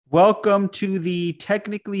Welcome to the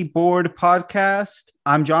Technically Bored podcast.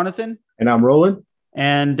 I'm Jonathan. And I'm Roland.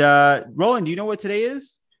 And Roland, do you know what today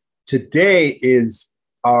is? Today is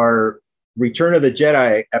our Return of the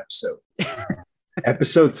Jedi episode.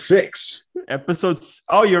 Episode 6.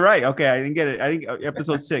 Oh, you're right. Okay, I didn't get it. I think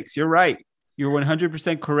episode 6. You're right. You're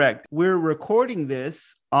 100% correct. We're recording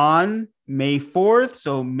this on May 4th.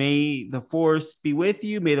 So may the 4th be with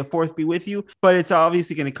you. May the 4th be with you. But it's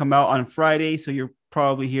obviously going to come out on Friday. So you're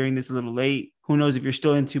probably hearing this a little late. Who knows if you're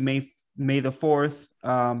still into May the 4th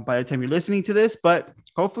by the time you're listening to this, but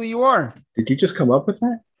hopefully you are. Did you just come up with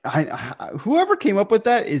that? Whoever came up with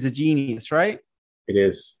that is a genius, right? It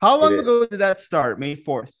is. How long ago did that start? May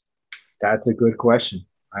 4th? That's a good question.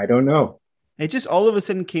 I don't know. It just all of a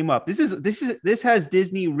sudden came up. This has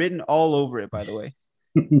Disney written all over it, by the way.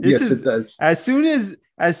 It does. As soon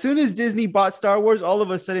as Disney bought Star Wars, all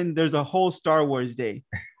of a sudden there's a whole Star Wars day.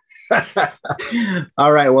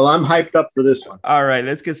 All right. Well, I'm hyped up for this one. All right.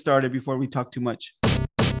 Let's get started before we talk too much.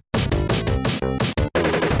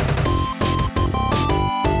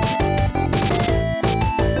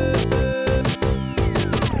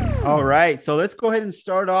 All right. So let's go ahead and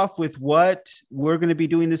start off with what we're going to be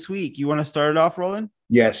doing this week. You want to start it off, Roland?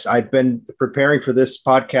 Yes. I've been preparing for this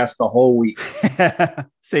podcast the whole week.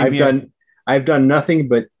 I've done nothing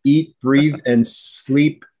but eat, breathe, and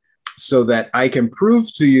sleep so that I can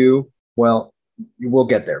prove to you, well, we'll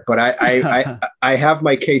get there, but I have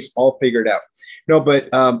my case all figured out. No, but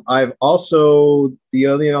I've also, the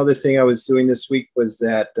only other thing I was doing this week was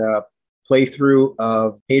that playthrough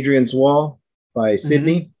of Hadrian's Wall by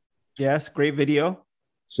Sydney. Mm-hmm. Yes, great video.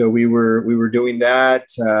 So we were doing that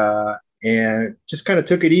and just kind of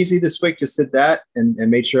took it easy this week, just did that and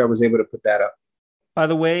made sure I was able to put that up. By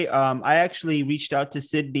the way, I actually reached out to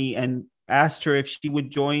Sydney and asked her if she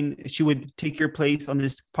would take your place on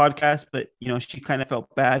this podcast, but she kind of felt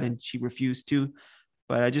bad and she refused to.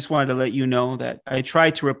 But I just wanted to let you know that I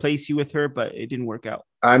tried to replace you with her, but it didn't work out.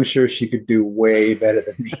 I'm sure she could do way better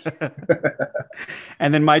than me.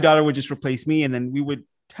 And then my daughter would just replace me, and then we would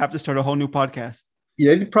have to start a whole new podcast.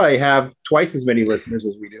 Yeah, you'd probably have twice as many listeners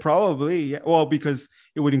as we do. Probably, yeah. Well, because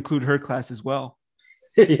it would include her class as well.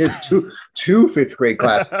 two fifth grade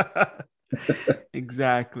classes.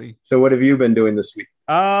 Exactly. So what have you been doing this week?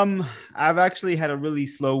 I've actually had a really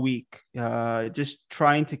slow week. Just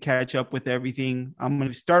trying to catch up with everything. I'm going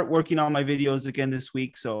to start working on my videos again this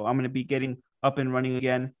week, so I'm going to be getting up and running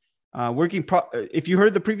again. If you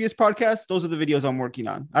heard the previous podcast, those are the videos I'm working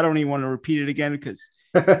on. I don't even want to repeat it again because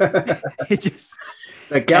it just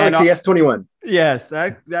the Galaxy S21. Yes,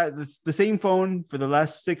 that's the same phone for the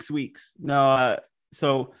last 6 weeks. No,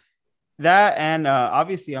 so that and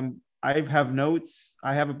obviously I have notes.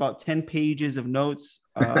 I have about 10 pages of notes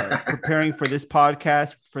preparing for this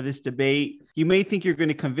podcast, for this debate. You may think you're going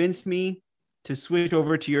to convince me to switch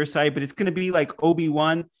over to your side, but it's going to be like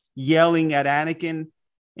Obi-Wan yelling at Anakin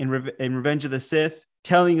in Revenge of the Sith,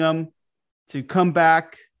 telling him to come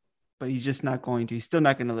back, but he's just not going to. He's still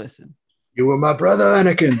not going to listen. You were my brother,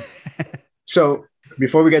 Anakin. So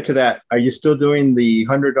before we get to that, are you still doing the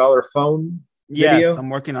 $100 phone video? Yes, I'm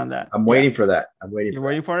working on that. I'm waiting for that. You're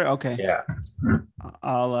waiting for it? Okay. Yeah.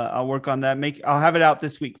 I'll work on that. I'll have it out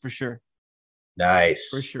this week for sure. Nice.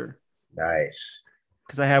 For sure. Nice.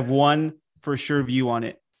 Because I have one for sure view on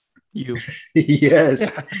it. You.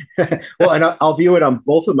 Yes. Well, and I'll view it on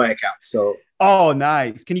both of my accounts. So. Oh,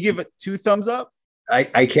 nice. Can you give it 2 thumbs up?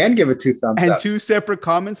 I can give it 2 thumbs up. And 2 separate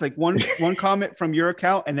comments, like one comment from your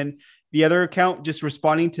account and then the other account just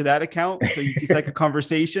responding to that account. So it's like a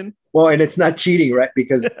conversation. Well, and it's not cheating, right?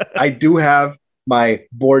 Because I do have my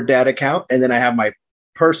Bored Dad account and then I have my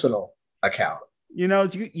personal account.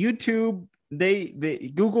 YouTube,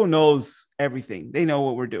 Google knows everything. They know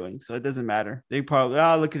what we're doing. So it doesn't matter. They probably,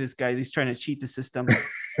 look at this guy. He's trying to cheat the system.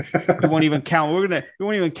 We won't even count. We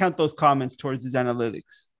won't even count those comments towards his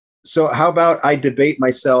analytics. So how about I debate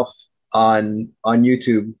myself on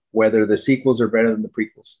YouTube whether the sequels are better than the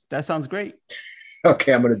prequels? That sounds great.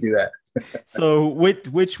 Okay, I'm going to do that. So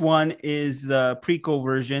which one is the prequel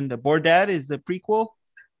version? The Bored Dad is the prequel?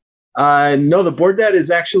 No, the Bored Dad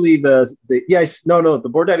is actually the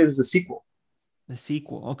Bored Dad is the sequel. The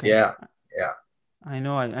sequel. Okay. Yeah. I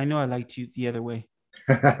know I liked you the other way.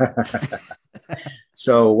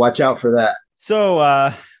 So watch out for that.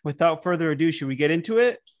 So without further ado, should we get into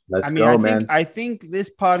it? I think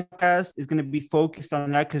this podcast is going to be focused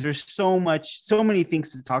on that because there's so many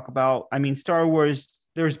things to talk about. I mean, Star Wars,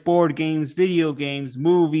 there's board games, video games,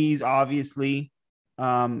 movies, obviously.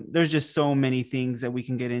 There's just so many things that we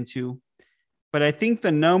can get into. But I think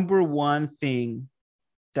the number one thing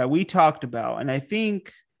that we talked about, and I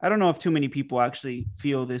think I don't know if too many people actually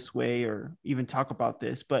feel this way or even talk about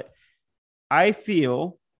this, but I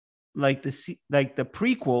feel like the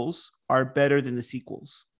prequels are better than the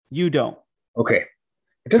sequels. You don't. Okay.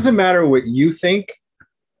 It doesn't matter what you think.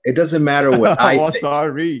 It doesn't matter what I Oh, think.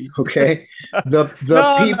 sorry. Okay. The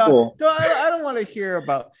people. No, I don't want to hear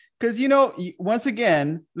about, because once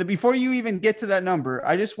again, before you even get to that number,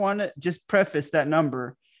 I just want to just preface that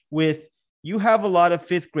number with, you have a lot of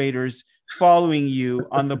fifth graders following you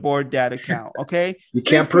on the Board Dad account. Okay. You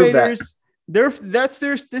can't prove that.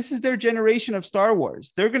 This is their generation of Star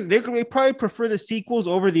Wars. They probably prefer the sequels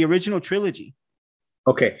over the original trilogy.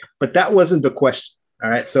 Okay, but that wasn't the question. All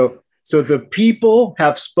right. So the people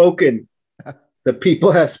have spoken. The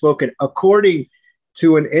people have spoken according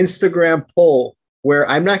to an Instagram poll where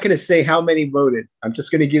I'm not going to say how many voted. I'm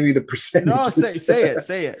just going to give you the percentages. No,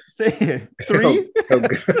 say it. 3?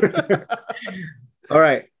 All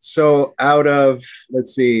right. So out of,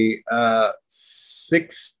 let's see,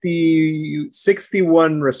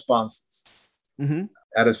 61 responses. Mm-hmm.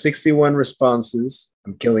 Out of 61 responses,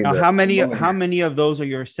 I'm killing now, how many of those are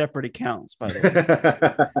your separate accounts, by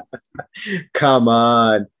the way? Come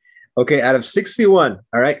on. Okay, out of 61,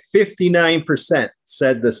 all right, 59%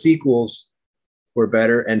 said the sequels were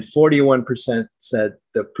better, and 41% said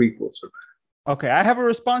the prequels were better. Okay, I have a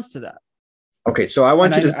response to that. Okay, so I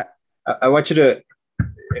want you to.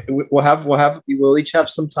 We'll each have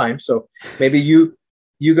some time. So maybe you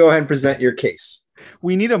go ahead and present your case.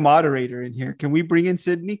 We need a moderator in here. Can we bring in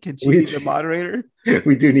Sydney? Can she be the moderator?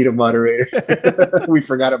 We do need a moderator. We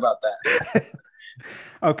forgot about that.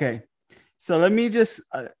 Okay, so let me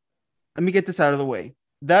get this out of the way.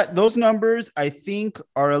 Those numbers, I think,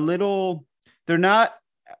 are they're not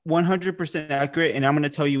 100% accurate, and I'm going to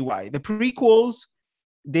tell you why. The prequels,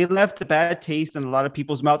 they left a bad taste in a lot of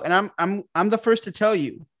people's mouth, and I'm the first to tell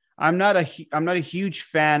you, I'm not a huge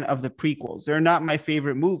fan of the prequels. They're not my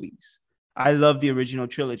favorite movies. I love the original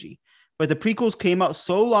trilogy, but the prequels came out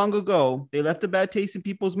so long ago, they left a bad taste in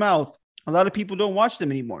people's mouth. A lot of people don't watch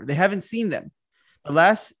them anymore. They haven't seen them. The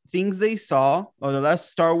last things they saw, or the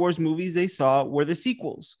last Star Wars movies they saw, were the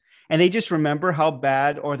sequels. And they just remember how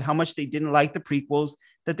bad or how much they didn't like the prequels,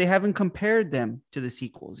 that they haven't compared them to the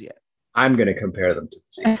sequels yet. I'm going to compare them to the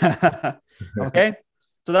sequels. Okay.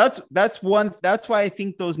 So that's one. That's why I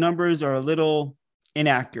think those numbers are a little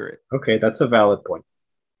inaccurate. Okay. That's a valid point.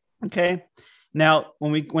 Okay. Now,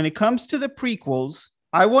 when it comes to the prequels,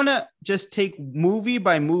 I want to just take movie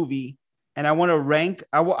by movie, and I want to rank.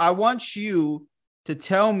 I want you to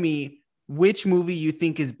tell me which movie you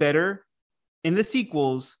think is better in the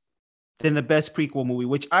sequels than the best prequel movie,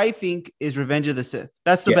 which I think is Revenge of the Sith.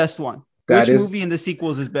 That's the best one. Which movie in the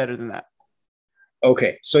sequels is better than that?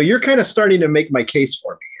 Okay, so you're kind of starting to make my case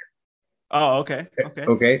for me here. Oh, okay.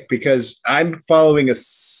 Okay, because I'm following a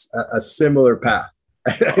similar path.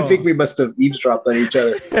 I think we must have eavesdropped on each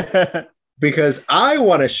other. Because I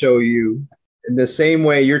want to show you, in the same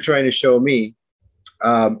way you're trying to show me,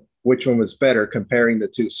 which one was better, comparing the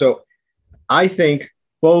two. So I think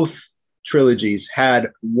both trilogies had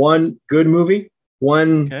one good movie,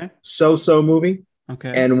 one so-so movie,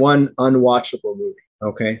 and one unwatchable movie.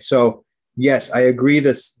 Okay, so yes, I agree.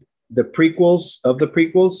 The prequels,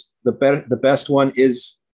 the best one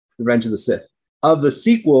is Revenge of the Sith. Of the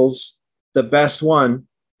sequels, the best one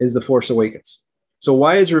is The Force Awakens. So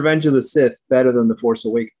why is Revenge of the Sith better than The Force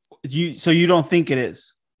Awakens? So you don't think it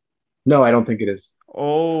is? No, I don't think it is.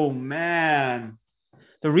 Oh, man.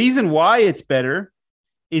 The reason why it's better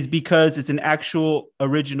is because it's an actual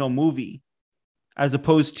original movie, as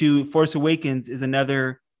opposed to Force Awakens is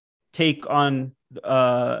another take on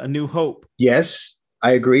A New Hope. Yes,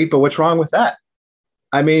 I agree. But what's wrong with that?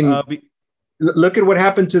 I mean, look at what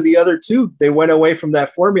happened to the other two. They went away from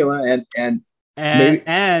that formula, and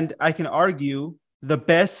I can argue the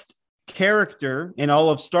best character in all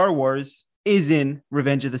of Star Wars is in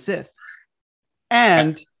Revenge of the Sith.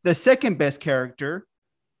 And the second best character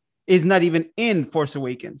is not even in Force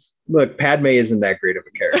Awakens. Look, Padme isn't that great of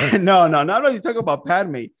a character. No, not only talk about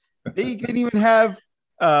Padme. They didn't even have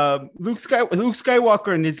Luke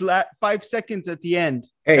Skywalker in his 5 seconds at the end.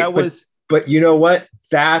 Hey, but you know what?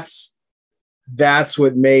 That's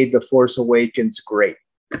what made The Force Awakens great.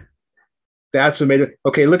 That's what made it.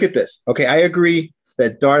 Okay, look at this. Okay, I agree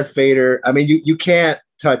that Darth Vader, I mean, you can't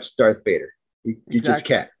touch Darth Vader. You just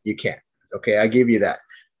can't. You can't. Okay, I give you that.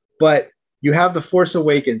 But you have The Force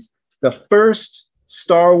Awakens, the first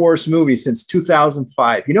Star Wars movie since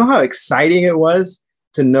 2005. You know how exciting it was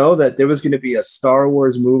to know that there was going to be a Star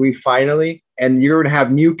Wars movie finally, and you're going to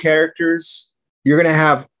have new characters. You're going to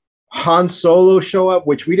have Han Solo show up,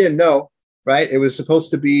 which we didn't know. right? It was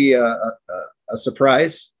supposed to be a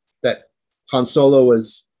surprise that Han Solo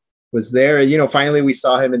was there. You know, finally we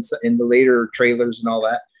saw him in the later trailers and all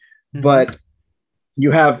that. Mhm. But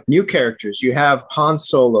you have new characters. You have Han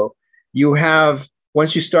Solo. You have,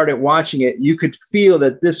 once you started watching it, you could feel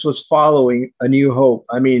that this was following A New Hope.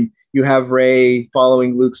 I mean, you have Rey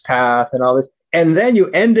following Luke's path and all this, and then you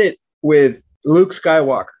end it with Luke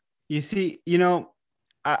Skywalker. You see,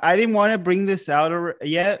 I didn't want to bring this out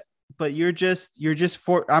yet, but you're just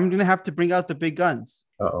I'm gonna have to bring out the big guns.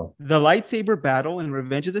 Uh-oh. The lightsaber battle in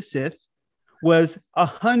Revenge of the Sith was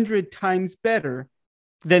 100 times better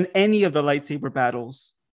than any of the lightsaber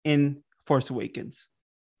battles in Force Awakens.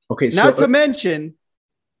 Okay, Not to mention,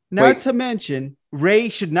 Rey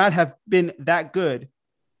should not have been that good.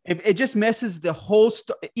 It just messes the whole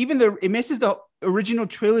it messes the original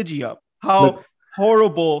trilogy up. How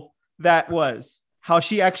horrible that was. How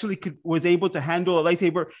she actually was able to handle a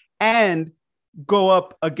lightsaber and go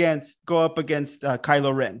up against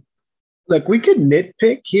Kylo Ren. Look, we could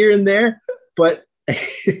nitpick here and there, but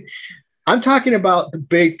I'm talking about the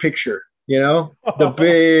big picture.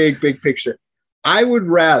 The big picture. I would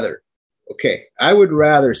rather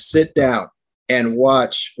sit down and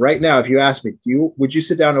watch right now. If you ask me, would you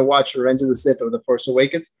sit down and watch Revenge of the Sith or The Force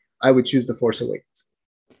Awakens? I would choose The Force Awakens.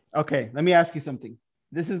 Okay, let me ask you something.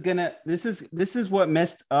 This is what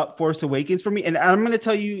messed up Force Awakens for me. And I'm going to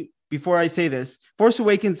tell you before I say this, Force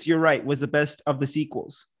Awakens, you're right, was the best of the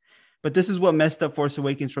sequels. But this is what messed up Force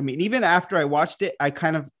Awakens for me. And even after I watched it,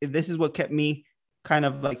 this is what kept me kind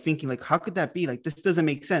of like thinking, like, how could that be? Like, this doesn't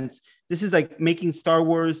make sense. This is like making Star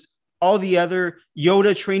Wars, all the other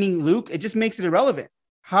Yoda training Luke, it just makes it irrelevant.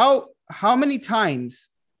 How many times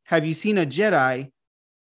have you seen a Jedi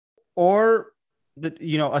or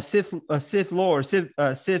a Sith Lord,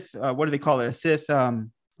 Sith, what do they call it? A Sith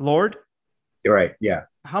Lord? You're right. Yeah.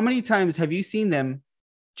 How many times have you seen them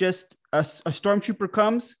just a stormtrooper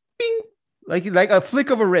comes, bing, like a flick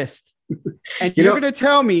of a wrist. And you're going to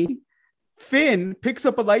tell me Finn picks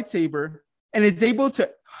up a lightsaber and is able to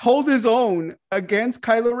hold his own against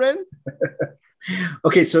Kylo Ren?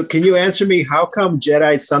 Okay, so can you answer me? How come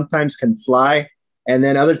Jedi sometimes can fly and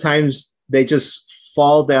then other times they just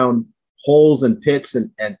fall down holes and pits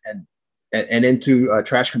and into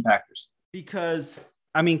trash compactors? Because,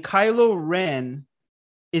 I mean, Kylo Ren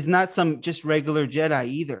is not some just regular Jedi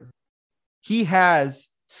either. He has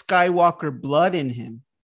Skywalker blood in him.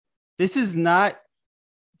 This is not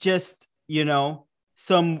just,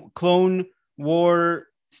 some clone war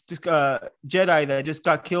Jedi that just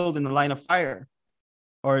got killed in the line of fire,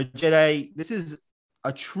 or a Jedi. This is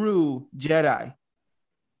a true Jedi.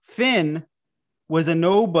 Finn was a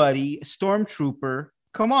nobody stormtrooper.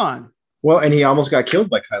 Come on. Well, and he almost got killed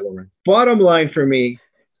by Kylo Ren. Bottom line for me,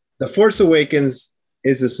 The Force Awakens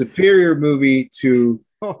is a superior movie to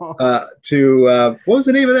what was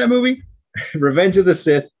the name of that movie? Revenge of the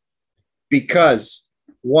Sith, because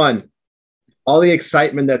one, all the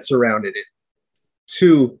excitement that surrounded it.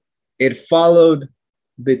 Two, it followed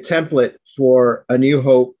the template for A New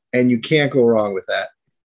Hope, and you can't go wrong with that.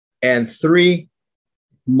 And three,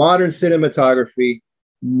 modern cinematography,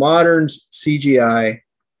 modern CGI,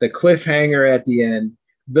 the cliffhanger at the end,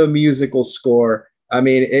 the musical score. I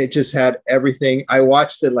mean, it just had everything. I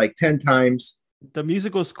watched it like 10 times. The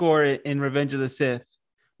musical score in Revenge of the Sith,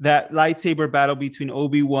 that lightsaber battle between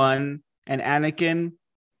Obi-Wan and Anakin,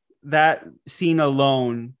 that scene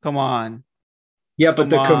alone, come on. Yeah, but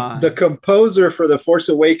the composer for The Force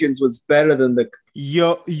Awakens was better than the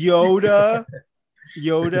Yoda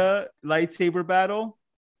lightsaber battle.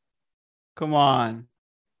 Come on.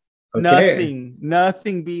 Okay.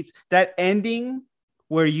 Nothing beats that ending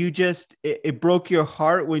where you just it broke your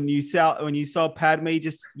heart when you saw Padme,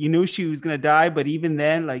 just you knew she was gonna die, but even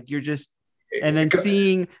then, like you're just, and then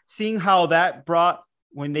seeing how that brought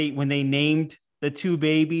when they named the two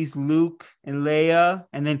babies, Luke and Leia,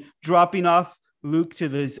 and then dropping off Luke to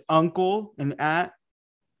his uncle and aunt.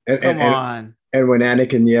 Come on. And when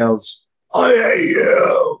Anakin yells, "I hate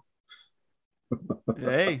you!"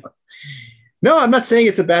 Hey. No, I'm not saying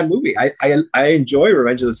it's a bad movie. I enjoy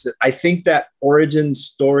Revenge of the Sith. I think that origin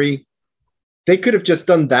story, they could have just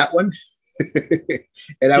done that one,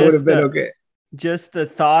 and I would have been okay. Just the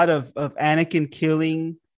thought of Anakin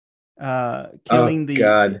killing the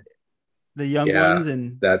young ones,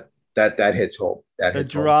 and that hits home. That the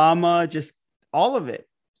hits drama, home. Just all of it.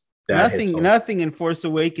 Nothing in Force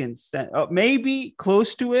Awakens. Maybe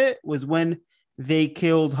close to it was when they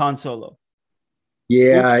killed Han Solo.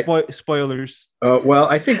 Yeah. Spoilers. Well,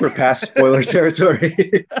 I think we're past spoiler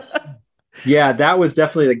territory. Yeah, that was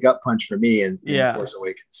definitely the gut punch for me in Force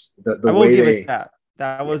Awakens. I will give it that.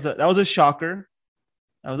 That was a shocker.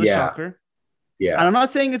 That was a shocker. Yeah. And I'm not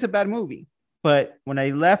saying it's a bad movie, but when I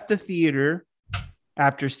left the theater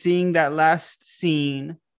after seeing that last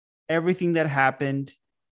scene, everything that happened,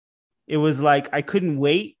 it was like I couldn't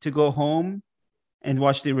wait to go home and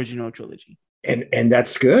watch the original trilogy. And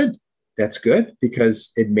that's good. That's good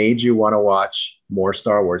because it made you want to watch more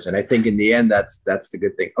Star Wars. And I think in the end, that's the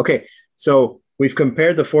good thing. Okay, so we've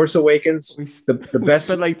compared The Force Awakens, the best.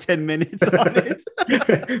 Spent like 10 minutes on it.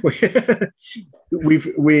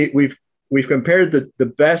 we've compared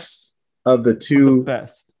the best of the two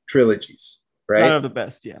best trilogies, right? Not of the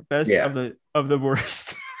best, yeah. Best of the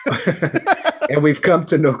worst. And we've come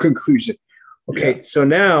to no conclusion. Okay, so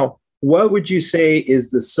now what would you say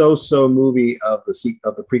is the so-so movie of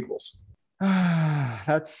the prequels?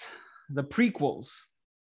 That's the prequels.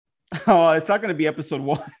 Oh, it's not going to be episode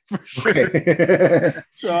 1 for sure. Okay.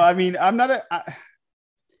 So, I mean, I'm not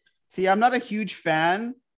a huge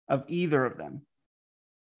fan of either of them.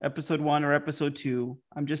 Episode 1 or episode 2.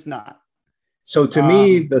 I'm just not. So to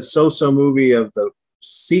me, the so-so movie of the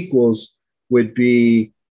sequels would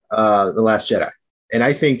be The Last Jedi. And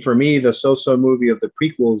I think for me, the so-so movie of the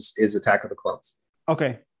prequels is Attack of the Clones.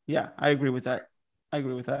 Okay. Yeah, I agree with that.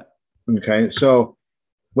 Okay. So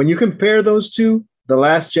when you compare those two, The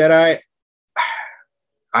Last Jedi,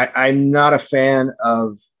 I'm not a fan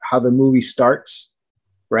of how the movie starts,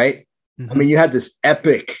 right? Mm-hmm. I mean, you had this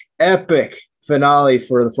epic finale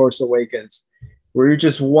for The Force Awakens where you're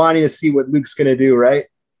just wanting to see what Luke's going to do, right?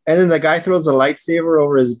 And then the guy throws a lightsaber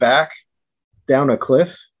over his back down a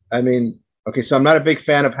cliff. I mean, okay, so I'm not a big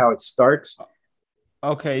fan of how it starts.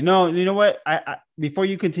 Okay, no, you know what? I before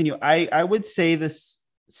you continue, I would say this.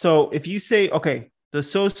 So if you say, okay, the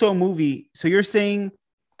so-so movie, so you're saying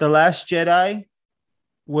The Last Jedi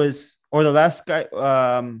was, or The Last Guy,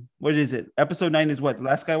 what is it? Episode 9 is what? The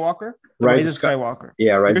Last Skywalker? Rise of Skywalker.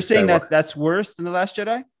 Yeah, Rise You're saying Skywalker. that's worse than The Last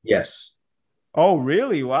Jedi? Yes. Oh,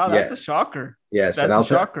 really? Wow, that's a shocker. Yes, that's a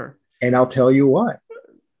shocker. And I'll tell you why.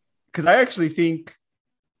 Because I actually think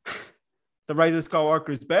The Rise of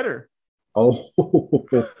Skywalker is better. Oh,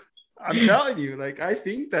 I'm telling you, like, I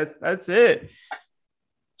think that's it.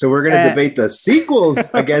 So we're going to debate the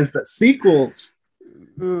sequels against the sequels.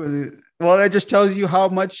 Well, that just tells you how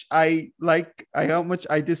much I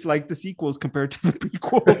dislike the sequels compared to the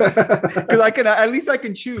prequels. Because at least I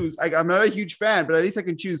can choose. I'm not a huge fan, but at least I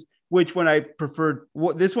can choose which one I preferred.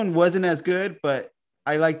 This one wasn't as good, but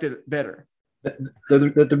I liked it better.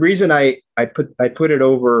 The reason I put it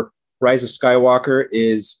over Rise of Skywalker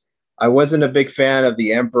is I wasn't a big fan of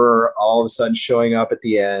the Emperor all of a sudden showing up at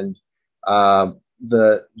the end.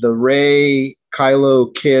 The Rey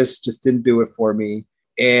Kylo kiss just didn't do it for me,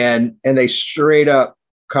 and they straight up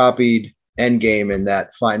copied Endgame in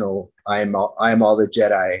that final I am all the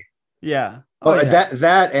Jedi. Yeah.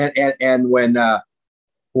 That and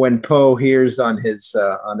when Poe hears on his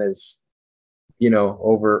over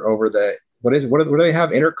the what do they have,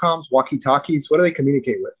 intercoms, walkie-talkies, what do they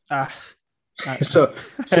communicate with? So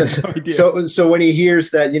when he hears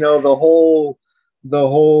that, the whole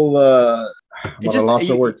lost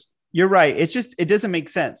for words. You're right. It's just, it doesn't make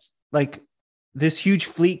sense. Like, this huge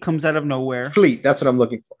fleet comes out of nowhere. Fleet. That's what I'm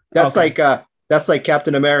looking for. That's like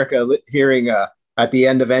Captain America hearing at the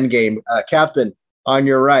end of Endgame, Captain, on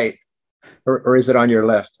your right, or is it on your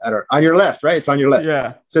left? I don't. On your left, right? It's on your left.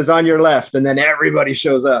 Yeah. It says on your left, and then everybody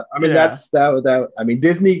shows up. I mean, that's that. I mean,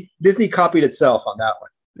 Disney copied itself on that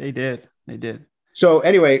one. They did. So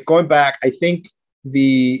anyway, going back, I think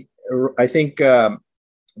The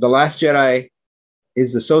Last Jedi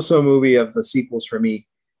is the so-so movie of the sequels for me.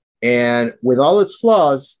 And with all its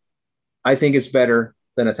flaws, I think it's better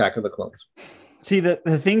than Attack of the Clones. See, the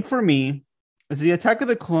thing for me is the Attack of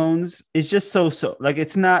the Clones is just so-so. Like,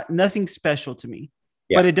 it's nothing special to me.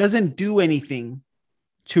 Yeah. But it doesn't do anything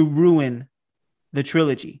to ruin the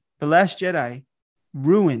trilogy. The Last Jedi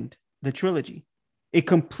ruined the trilogy. It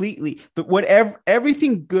completely, but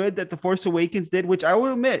everything good that The Force Awakens did, which I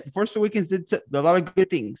will admit, The Force Awakens did a lot of good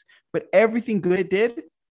things, but everything good it did,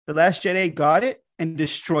 The Last Jedi got it and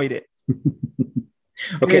destroyed it.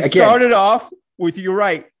 Okay, it started off with, you're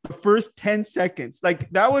right, the first 10 seconds. Like,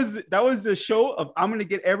 that was the show of, I'm going to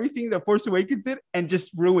get everything The Force Awakens did and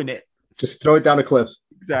just ruin it. Just throw it down a cliff.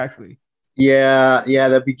 Exactly. Yeah.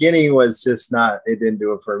 The beginning was just it didn't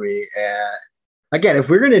do it for me. And again, if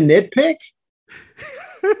we're going to nitpick,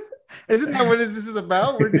 isn't that what this is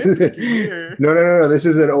about? We're nitpicking here. No. This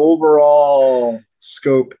is an overall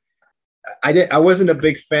scope. I wasn't a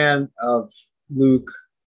big fan of Luke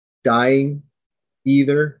dying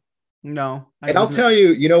either. No. And I'll tell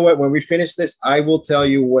you, you know what? When we finish this, I will tell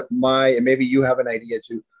you and maybe you have an idea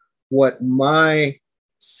too, what my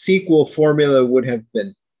sequel formula would have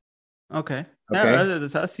been. Okay. Okay. Yeah,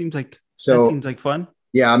 that So seems like fun.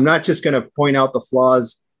 yeah, I'm not just going to point out the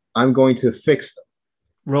flaws. I'm going to fix them.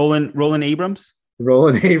 Roland Abrams.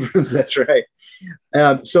 Roland Abrams, that's right.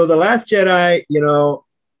 So The Last Jedi,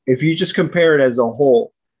 if you just compare it as a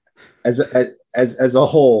whole, as a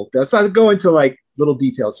whole, let's not go into like little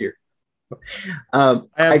details here. I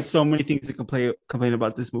have so many things to complain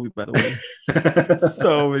about this movie, by the way.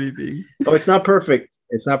 So many things. Oh, it's not perfect.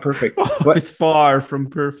 It's not perfect. But it's far from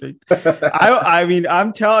perfect. I mean,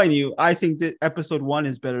 I'm telling you, I think that episode 1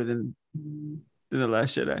 is better than The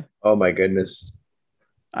Last Jedi. Oh my goodness.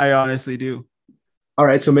 I honestly do. All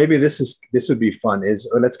right, so maybe this would be fun.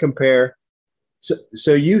 Let's compare.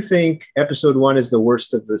 So you think episode 1 is the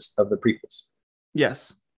worst of the prequels?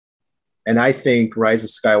 Yes. And I think Rise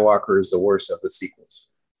of Skywalker is the worst of the sequels.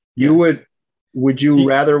 Yes. Would you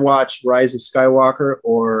rather watch Rise of Skywalker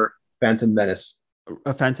or Phantom Menace?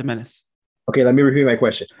 A Phantom Menace. Okay, let me repeat my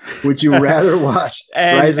question. Would you rather watch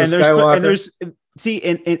Rise of Skywalker? And there's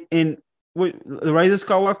in the Rise of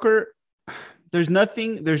Skywalker, there's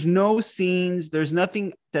no scenes, there's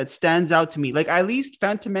nothing that stands out to me. Like at least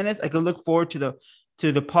Phantom Menace, I can look forward to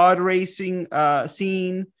the pod racing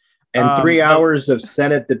scene. And 3 hours of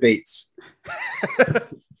Senate debates.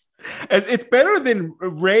 It's better than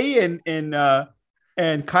Rey and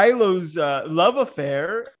Kylo's love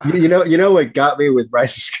affair. You know what got me with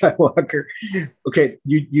Rise of Skywalker? Okay,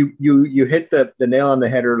 you hit the nail on the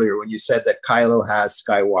head earlier when you said that Kylo has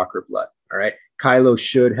Skywalker blood. All right, Kylo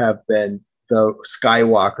should have been the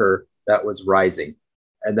Skywalker that was rising,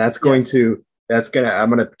 and I'm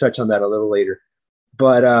gonna touch on that a little later.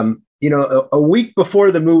 But a week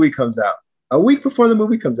before the movie comes out, on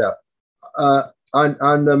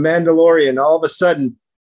The Mandalorian, all of a sudden,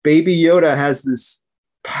 Baby Yoda has this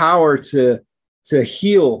power to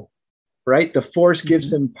heal, right? The Force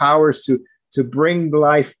gives him powers to bring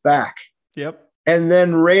life back. Yep. And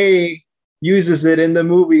then Rey uses it in the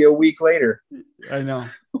movie a week later. I know.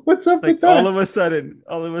 What's up like with that? All of a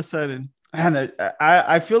sudden. Man,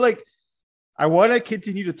 I feel like I want to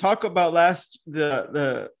continue to talk about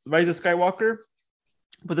the Rise of Skywalker,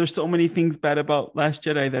 but there's so many things bad about Last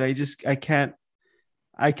Jedi that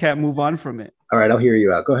I can't move on from it. All right, I'll hear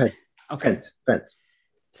you out. Go ahead. Okay. Vent.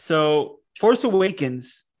 So Force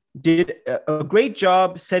Awakens did a great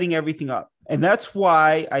job setting everything up. And that's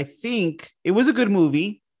why I think it was a good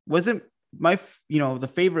movie. Wasn't my, the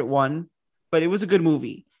favorite one, but it was a good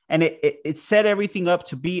movie. And it set everything up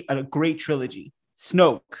to be a great trilogy.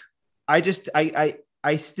 Snoke.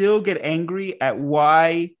 I still get angry at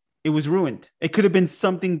why it was ruined. It could have been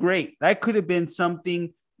something great. That could have been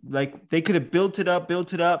something like they could have built it up.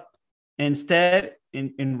 And instead,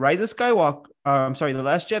 in Rise of Skywalker, The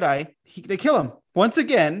Last Jedi, they kill him. Once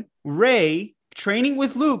again, Rey, training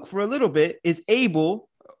with Luke for a little bit, is able.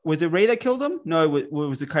 Was it Rey that killed him? No, it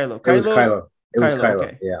was Kylo. It was Kylo.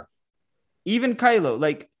 Okay. Yeah. Even Kylo,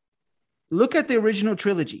 like, look at the original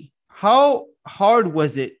trilogy. How hard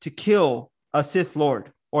was it to kill a Sith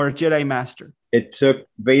Lord or a Jedi Master? It took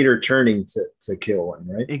Vader turning to kill one,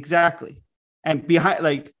 right? Exactly. And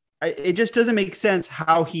behind, it just doesn't make sense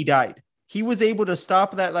how he died. He was able to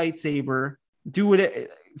stop that lightsaber, do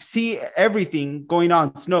it, see everything going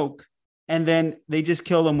on, Snoke, and then they just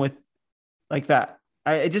kill him with like that.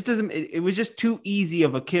 It just doesn't. It was just too easy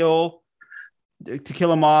of a kill to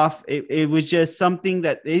kill him off. It was just something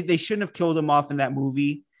that they shouldn't have killed him off in that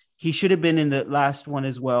movie. He should have been in the last one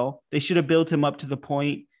as well. They should have built him up to the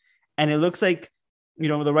point. And it looks like,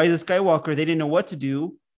 the Rise of Skywalker, they didn't know what to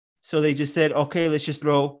do. So they just said, okay, let's just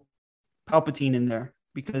throw Palpatine in there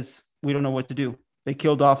because we don't know what to do. They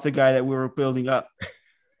killed off the guy that we were building up.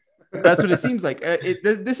 That's what it seems like.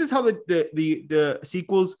 This is how the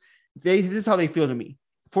sequels, this is how they feel to me.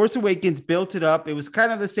 Force Awakens built it up. It was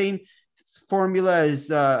kind of the same formula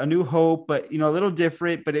as A New Hope, but a little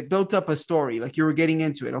different, but it built up a story. Like you were getting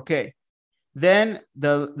into it. Okay. Then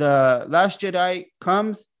the Last Jedi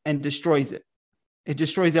comes and destroys it. It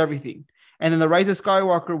destroys everything. And then the Rise of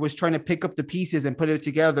Skywalker was trying to pick up the pieces and put it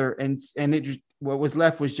together. And what was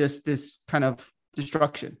left was just this kind of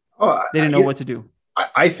destruction. They didn't know what to do.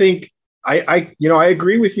 I think I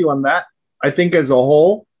agree with you on that. I think as a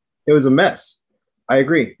whole, it was a mess. I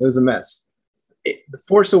agree. It was a mess. The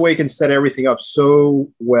Force Awakens set everything up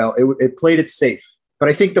so well. It played it safe. But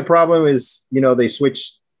I think the problem is, they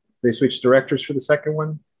switched directors for the second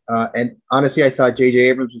one. And honestly, I thought J.J.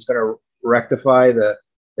 Abrams was going to rectify the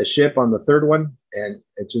ship on the third one. And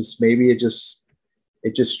it just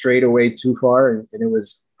strayed away too far and it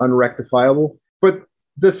was unrectifiable. But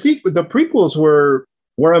the prequels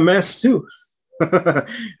were a mess too.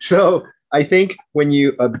 So I think when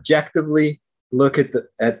you objectively look at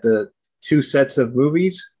the two sets of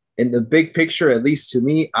movies in the big picture, at least to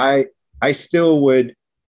me, I still would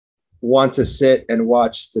want to sit and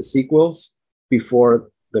watch the sequels before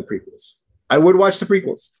the prequels. I would watch the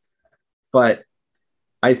prequels, but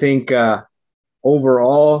I think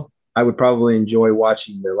overall, I would probably enjoy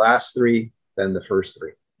watching the last three than the first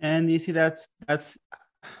three. And you see, that's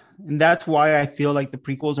why I feel like the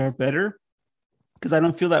prequels are better, because I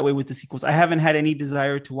don't feel that way with the sequels. I haven't had any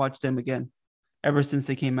desire to watch them again ever since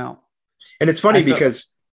they came out. And it's funny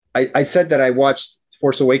because I said that I watched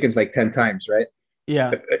Force Awakens like 10 times, right?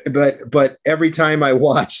 Yeah. But every time I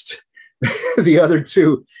watched the other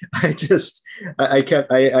two, I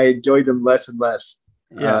enjoyed them less and less.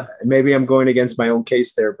 Yeah. Maybe I'm going against my own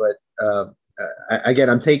case there, but again,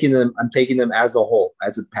 I'm taking them as a whole,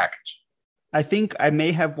 as a package. I think I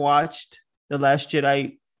may have watched The Last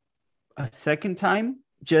Jedi a second time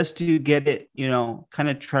just to get it, kind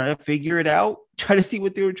of try to figure it out, try to see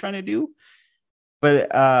what they were trying to do.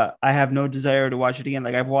 But I have no desire to watch it again.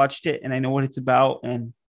 Like, I've watched it and I know what it's about,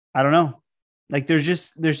 and I don't know. Like, there's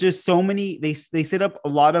just so many. They set up a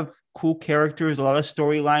lot of cool characters, a lot of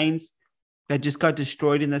storylines that just got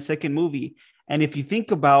destroyed in the second movie. And if you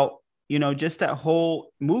think about, just that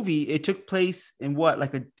whole movie, it took place in what,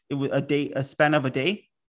 like a span of a day.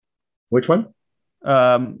 Which one?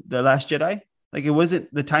 The Last Jedi. Like, it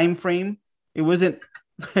wasn't the time frame. It wasn't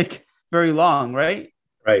like very long, right?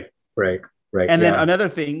 Right. And then another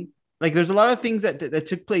thing, like, there's a lot of things that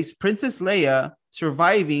took place. Princess Leia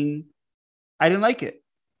surviving, I didn't like it.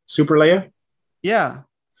 Super Leia? Yeah.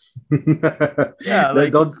 Yeah.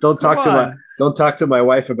 Like, don't talk to my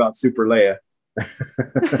wife about Super Leia.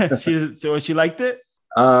 So she liked it?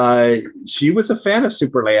 She was a fan of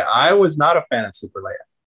Super Leia. I was not a fan of Super Leia.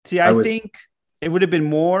 See, I think it would have been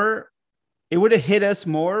more, it would have hit us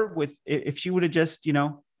more with if she would have just,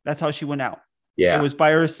 that's how she went out. Yeah. It was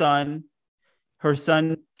by her son. Her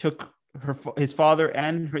son took his father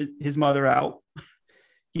and his mother out.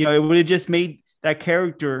 It would have just made that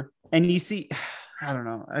character. And you see, I don't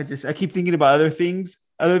know. I keep thinking about other things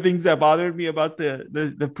that bothered me about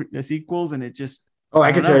the sequels, and it just. Oh,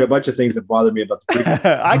 I can tell you a bunch of things that bothered me about the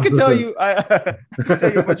prequels. I can tell you, I can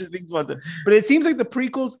tell you a bunch of things about them. But it seems like the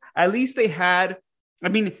prequels, at least they had. I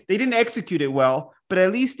mean, they didn't execute it well, but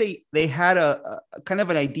at least they had a kind of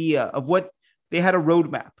an idea of what they had, a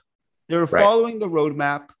roadmap. They were following the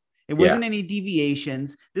roadmap. It wasn't any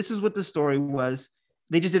deviations. This is what the story was.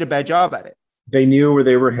 They just did a bad job at it. They knew where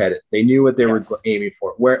they were headed. They knew what they were aiming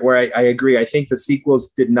for. Where I agree. I think the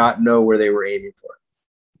sequels did not know where they were aiming for.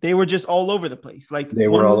 They were just all over the place. Like, they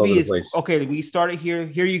were all over the place. Okay, we started here.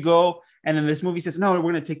 Here you go. And then this movie says, no, we're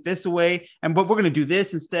going to take this away, but we're going to do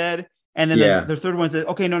this instead. And then the third one says,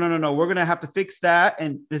 okay, no, we're going to have to fix that.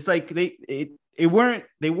 And it's like they weren't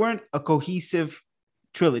a cohesive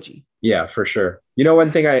trilogy. Yeah, for sure.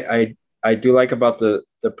 One thing I do like about the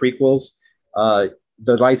prequels,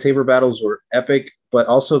 the lightsaber battles were epic, but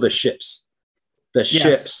also the ships. The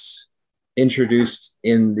ships introduced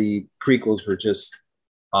in the prequels were just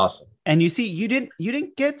awesome. And you see, you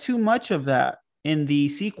didn't get too much of that in the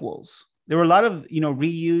sequels. There were a lot of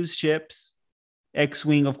reused ships.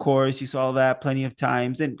 X-Wing, of course, you saw that plenty of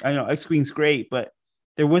times, and I know X-Wing's great, but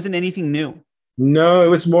there wasn't anything new. No, it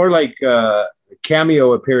was more like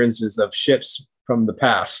cameo appearances of ships from the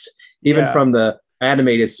past, even from the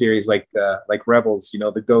animated series, like Rebels.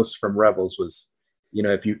 The ghost from Rebels was,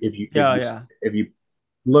 if you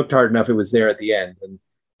looked hard enough, it was there at the end, and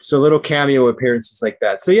so little cameo appearances like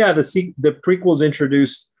that. So yeah, the prequels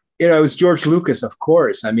introduced, it was George Lucas, of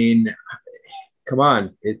course. I mean, come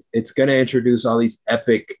on, it's going to introduce all these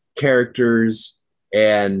epic characters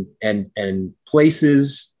and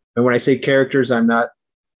places. And when I say characters, I'm not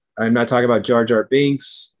talking about Jar Jar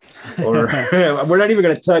Binks, or we're not even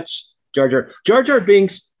going to touch Jar Jar. Jar Jar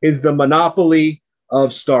Binks is the Monopoly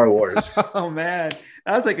of Star Wars. Oh man,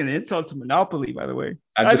 that's like an insult to Monopoly, by the way.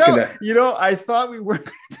 I thought we were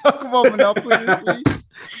going to talk about Monopoly this week,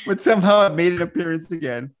 but somehow it made an appearance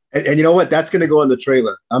again. And you know what? That's going to go in the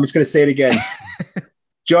trailer. I'm just going to say it again.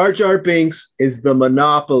 Jar Jar Binks is the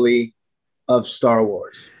Monopoly of Star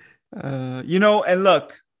Wars. And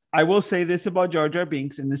look, I will say this about Jar Jar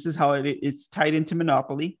Binks, and this is how it's tied into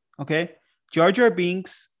Monopoly. Okay. Jar Jar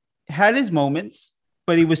Binks had his moments,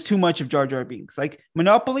 but he was too much of Jar Jar Binks. Like,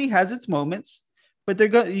 Monopoly has its moments, but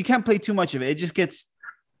you can't play too much of it. It just gets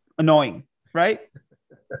annoying, right?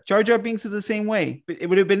 Jar Jar Binks is the same way, but it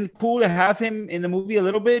would have been cool to have him in the movie a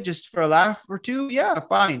little bit, just for a laugh or two. Yeah,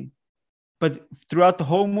 fine. But throughout the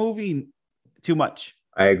whole movie, too much.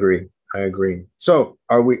 I agree. I agree. So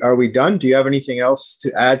are we done? Do you have anything else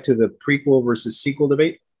to add to the prequel versus sequel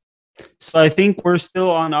debate? So I think we're still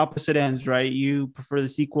on opposite ends, right? You prefer the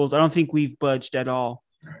sequels. I don't think we've budged at all.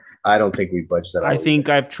 I don't think we budged at all. I think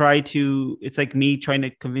I've tried to. It's like me trying to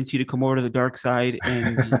convince you to come over to the dark side,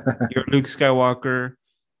 and you're Luke Skywalker.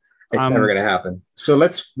 It's never going to happen. So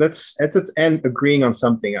let's end agreeing on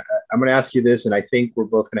something. I'm going to ask you this, and I think we're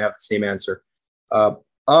both going to have the same answer.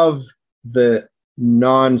 Of the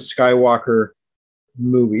non-Skywalker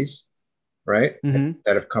movies, right,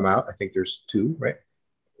 that have come out, I think there's 2, right?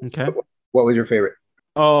 Okay. What was your favorite?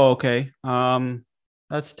 Oh, okay.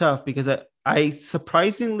 That's tough because I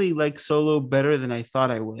surprisingly like Solo better than I thought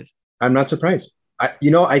I would. I'm not surprised.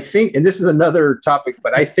 I think, and this is another topic,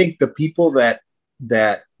 but I think the people that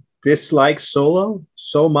dislike Solo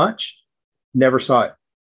so much never saw it.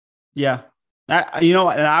 Yeah. I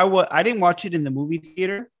didn't watch it in the movie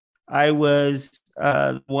theater. I was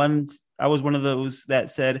one of those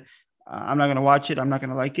that said, I'm not going to watch it. I'm not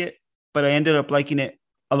going to like it. But I ended up liking it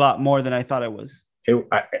a lot more than I thought I was.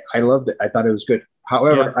 I loved it. I thought it was good.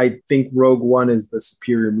 However, I think Rogue One is the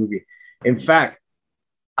superior movie. In fact,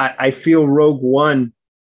 I feel Rogue One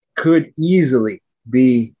could easily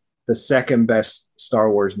be the second best Star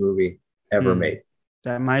Wars movie ever made.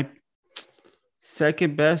 That might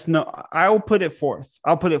second best. No, I will put it fourth.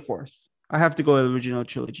 I have to go with the original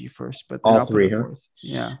trilogy first, but then all I'll 3, put it huh? fourth.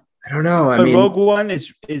 Yeah. I don't know. But Rogue One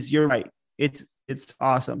is you're right. It's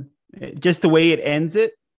awesome. Just the way it ends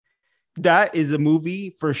it. That is a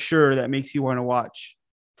movie for sure that makes you want to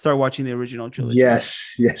start watching the original trilogy.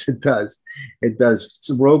 Yes, it does. It does.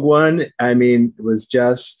 So Rogue One, it was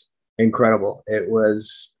just incredible. It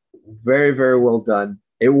was very, very well done.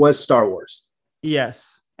 It was Star Wars.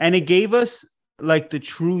 Yes. And it gave us like the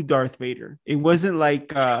true Darth Vader. It wasn't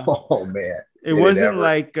like oh man. It wasn't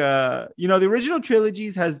like the original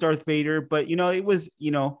trilogies has Darth Vader, but it was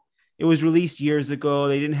released years ago.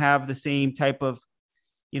 They didn't have the same type of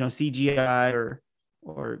CGI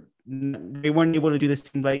or they weren't able to do the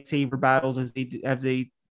same lightsaber battles as they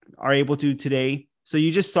are able to today. So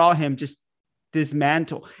you just saw him just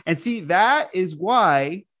dismantle. And see, that is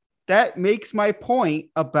why that makes my point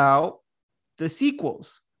about the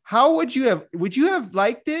sequels. How would you have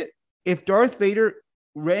liked it if Darth Vader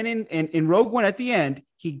ran in Rogue One at the end?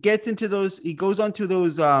 He goes onto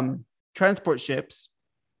those transport ships,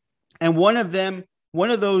 and one of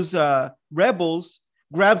those rebels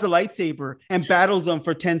grabs a lightsaber and battles them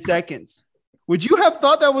for 10 seconds. Would you have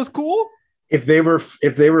thought that was cool? If they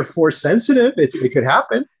were force sensitive, it could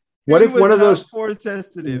happen. What if one of those force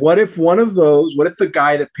sensitive? What if the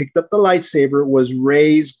guy that picked up the lightsaber was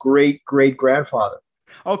Rey's great grandfather?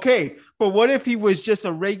 Okay, but what if he was just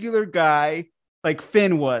a regular guy like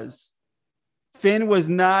Finn was? Finn was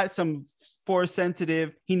not some force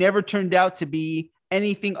sensitive. He never turned out to be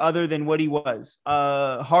anything other than what he was.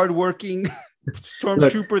 A hardworking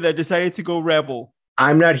stormtrooper that decided to go rebel.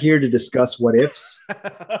 I'm not here to discuss what ifs.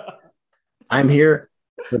 I'm here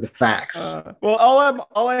for the facts. Well,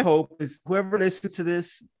 all I hope is whoever listens to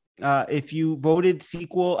this, if you voted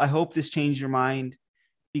sequel, I hope this changed your mind,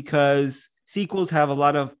 because sequels have a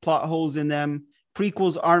lot of plot holes in them.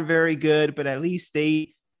 Prequels aren't very good, but at least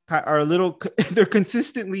they are they're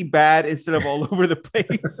consistently bad instead of all over the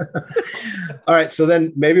place. All right. So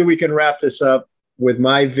then maybe we can wrap this up with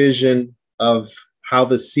my vision of how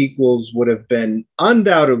the sequels would have been,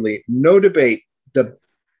 undoubtedly, no debate, the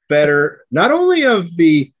better, not only of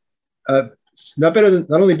the, not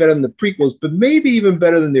only better than the prequels, but maybe even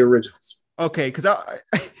better than the originals. Okay. Cause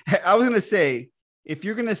I was going to say, if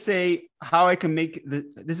you're going to say how I can make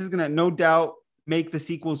this is going to no doubt make the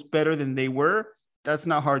sequels better than they were, that's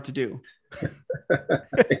not hard to do.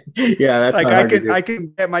 Yeah, that's like not hard to do. I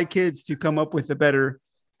can get my kids to come up with a better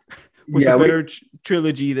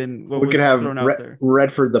trilogy than what we was could have thrown out there.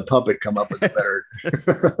 Redford the puppet come up with a better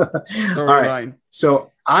All right.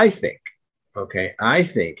 So I think,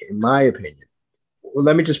 in my opinion, well,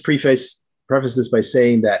 let me just preface this by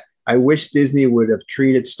saying that I wish Disney would have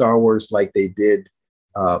treated Star Wars like they did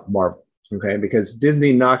Marvel. Okay, because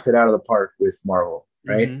Disney knocked it out of the park with Marvel,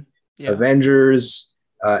 right? Mm-hmm. Yeah. Avengers,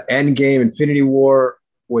 Endgame, Infinity War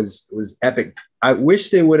was epic. I wish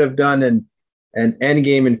they would have done an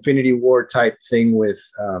Endgame, Infinity War type thing with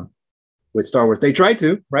Star Wars. They tried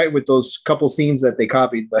to, right, with those couple scenes that they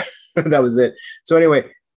copied, but that was it. So anyway,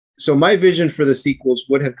 my vision for the sequels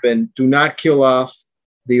would have been: do not kill off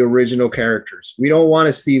the original characters. We don't want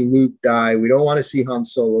to see Luke die. We don't want to see Han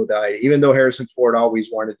Solo die. Even though Harrison Ford always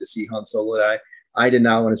wanted to see Han Solo die, I did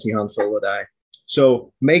not want to see Han Solo die.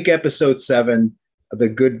 So make episode 7 the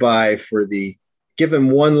goodbye give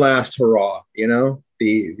them one last hurrah,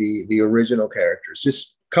 the original characters.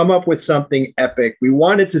 Just come up with something epic. We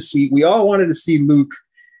all wanted to see Luke,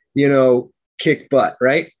 kick butt,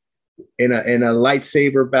 right? In a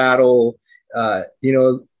lightsaber battle.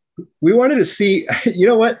 We wanted to see, you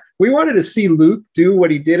know what? We wanted to see Luke do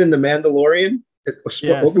what he did in The Mandalorian.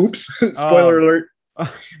 Yes. Oops, spoiler alert.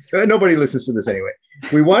 Nobody listens to this anyway.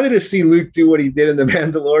 We wanted to see Luke do what he did in The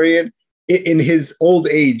Mandalorian in his old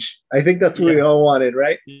age. I think that's what we all wanted,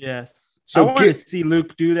 right? Yes. So I wanted to see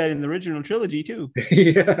Luke do that in the original trilogy too.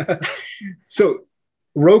 Yeah. So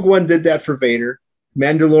Rogue One did that for Vader.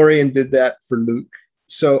 Mandalorian did that for Luke.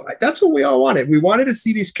 So that's what we all wanted. We wanted to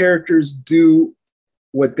see these characters do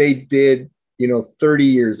what they did, 30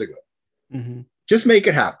 years ago. Mm-hmm. Just make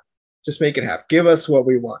it happen. Just make it happen. Give us what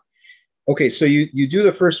we want. Okay, so you do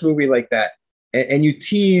the first movie like that, and you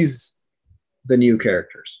tease the new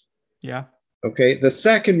characters. Yeah. Okay, the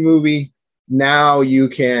second movie, now you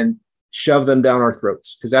can shove them down our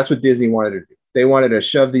throats, because that's what Disney wanted to do. They wanted to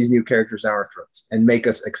shove these new characters down our throats and make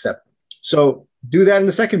us accept them. So do that in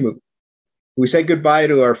the second movie. We say goodbye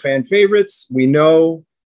to our fan favorites. We know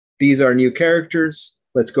these are new characters.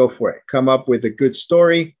 Let's go for it. Come up with a good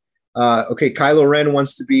story. Okay, Kylo Ren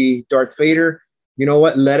wants to be Darth Vader. You know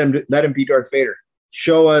what? Let him be Darth Vader.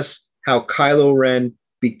 Show us how Kylo Ren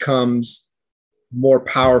becomes more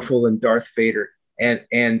powerful than Darth Vader, and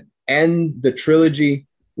end the trilogy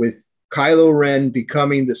with Kylo Ren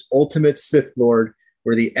becoming this ultimate Sith Lord,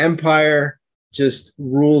 where the Empire just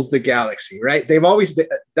rules the galaxy. Right? They've always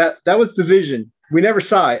that was the vision. We never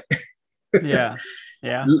saw it. Yeah.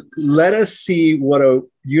 Yeah. Let us see what a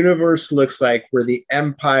universe looks like where the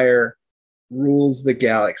Empire rules the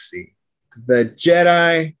galaxy. The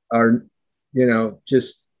Jedi are,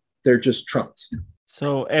 they're just trumped.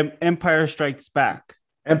 So Empire Strikes Back.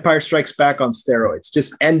 Empire Strikes Back on steroids.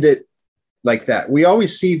 Just end it like that. We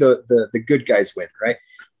always see the good guys win, right?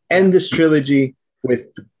 End this trilogy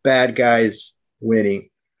with the bad guys winning,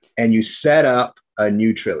 and you set up a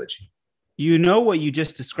new trilogy. You know what you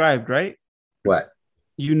just described, right? What?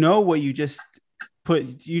 You know what you just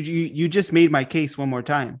put. You just made my case one more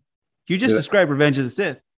time. You just described Revenge of the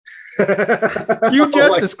Sith. You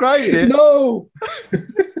just described it. No.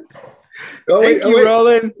 Thank you,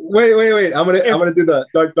 Roland. Wait. I'm gonna do the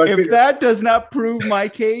Darth if Vader. that does not prove my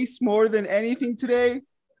case more than anything today,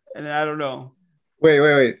 and I don't know.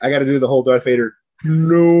 Wait. I got to do the whole Darth Vader.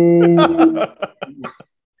 No.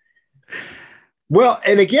 Well,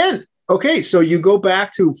 and again, okay, so you go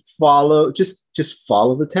back to follow, just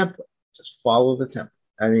follow the template. Just follow the template.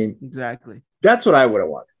 I mean, exactly. That's what I would have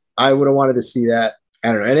wanted. I would have wanted to see that.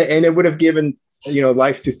 I don't know, and it would have given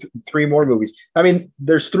life to three more movies. I mean,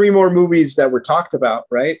 there's three more movies that were talked about,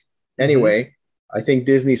 right? Anyway, I think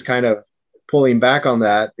Disney's kind of pulling back on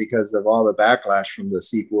that because of all the backlash from the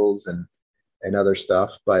sequels and other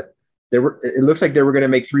stuff. But it looks like they were going to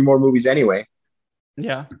make three more movies anyway.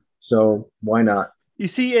 Yeah. So why not? You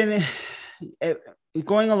see, and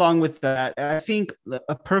going along with that, I think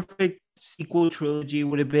a perfect sequel trilogy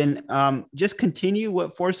would have been just continue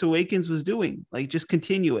what Force Awakens was doing. Like, just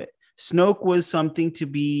continue it. Snoke was something to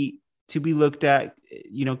be looked at.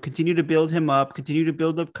 Continue to build him up. Continue to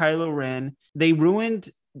build up Kylo Ren. They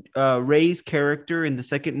ruined Rey's character in the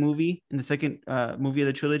second movie of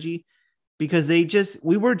the trilogy, because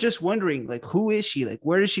we were just wondering, like, who is she? Like,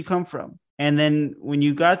 where does she come from? And then when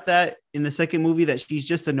you got that in the second movie, that she's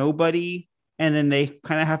just a nobody, and then they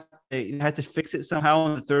kind of had to fix it somehow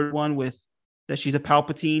in the third one with that she's a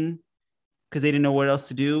Palpatine, because they didn't know what else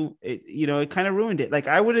to do. It kind of ruined it. Like,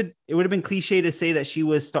 it would have been cliche to say that she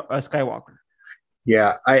was a Skywalker.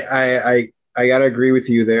 Yeah, I gotta agree with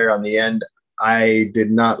you there on the end. I did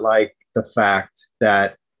not like the fact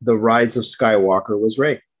that the Rise of Skywalker was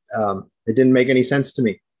Rey. It didn't make any sense to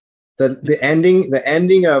me. The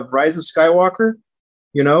ending of Rise of Skywalker,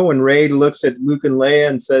 when Rey looks at Luke and Leia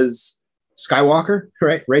and says Skywalker,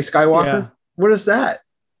 right? Rey Skywalker. Yeah. What is that?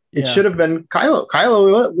 It should have been Kylo.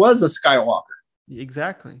 Kylo was a Skywalker.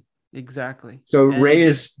 Exactly. So Rey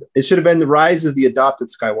it should have been the Rise of the adopted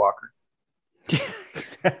Skywalker.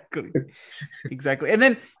 Exactly. And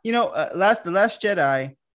then, the Last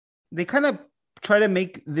Jedi, they kind of try to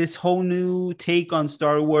make this whole new take on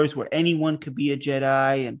Star Wars where anyone could be a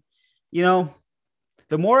Jedi. And,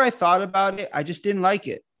 the more I thought about it, I just didn't like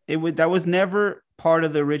it. That was never part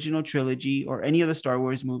of the original trilogy or any of the Star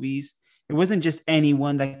Wars movies. It wasn't just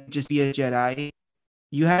anyone that could just be a Jedi.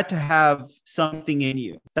 You had to have something in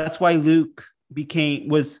you. That's why Luke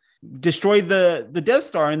destroyed the Death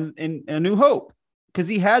Star in A New Hope, because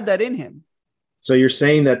he had that in him. So you're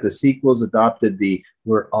saying that the sequels adopted the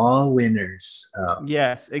 "we're all winners"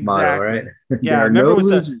 yes, exactly. model, right? Yeah, there are no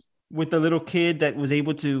losers. with the little kid that was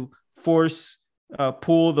able to force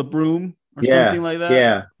pull the broom or Yeah. something like that.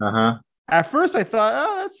 Yeah. Uh-huh. At first, I thought,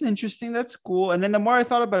 oh, that's interesting. That's cool. And then the more I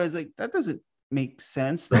thought about it, I was like, that doesn't make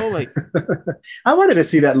sense, though. Like, I wanted to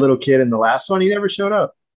see that little kid in the last one. He never showed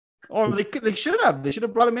up. or they should have. They should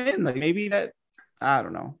have brought him in. Like, maybe that, I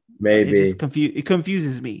don't know. Maybe. It just it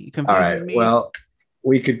confuses me. It All confuses right. me. Well,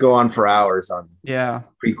 we could go on for hours on yeah.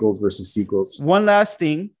 prequels versus sequels. One last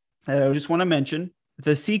thing that I just want to mention: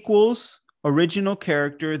 the sequels, original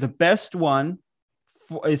character, the best one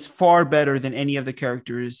is far better than any of the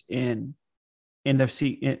characters in the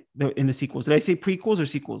sequels. Did I say prequels or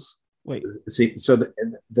sequels? Wait. See, so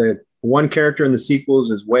the one character in the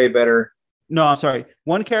sequels is way better. No, I'm sorry.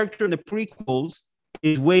 One character in the prequels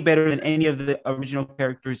is way better than any of the original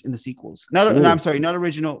characters in the sequels. No, I'm sorry, not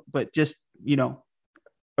original, but just,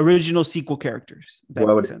 original sequel characters. If that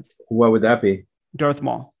makes sense. What would that be? Darth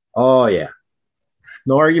Maul. Oh, yeah.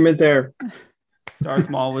 No argument there. Darth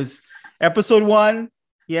Maul was episode 1.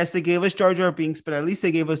 Yes, they gave us Jar Jar Binks, but at least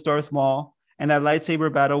they gave us Darth Maul. And that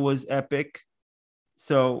lightsaber battle was epic.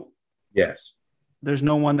 So, yes, there's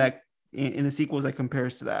no one that in the sequels that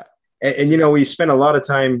compares to that. And we spent a lot of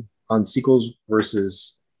time on sequels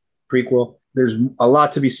versus prequel. There's a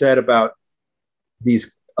lot to be said about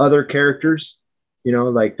these other characters,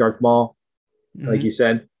 like Darth Maul, like you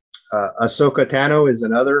said. Ahsoka Tano is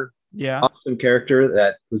another awesome character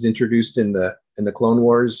that was introduced in the Clone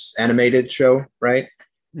Wars animated show, right?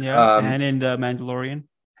 Yeah, and in the Mandalorian.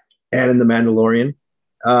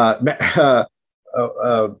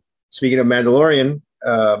 Speaking of Mandalorian,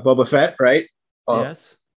 Boba Fett, right?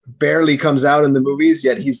 Yes. Barely comes out in the movies,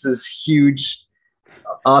 yet he's this huge,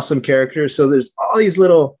 awesome character. So there's all these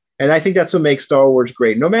little, and I think that's what makes Star Wars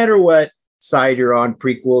great. No matter what side you're on,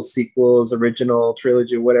 prequels, sequels, original,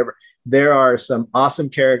 trilogy, whatever, there are some awesome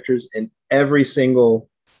characters in every single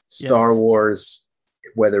Star Wars,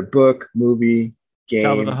 whether book, movie, game.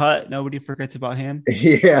 Jabba the Hutt, nobody forgets about him.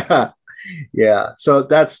 Yeah. So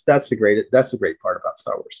that's the great part about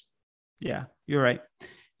Star Wars. Yeah, you're right.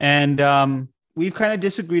 And we've kind of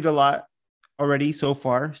disagreed a lot already so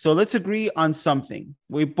far. So let's agree on something.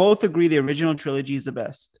 We both agree the original trilogy is the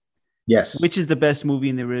best. Yes. Which is the best movie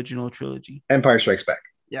in the original trilogy? Empire Strikes Back.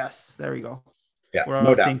 Yes, there we go. Yeah, we're on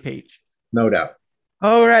the same page. No doubt.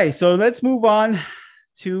 All right, so let's move on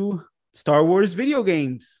to Star Wars video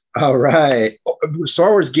games. All right.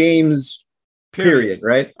 Star Wars games, period,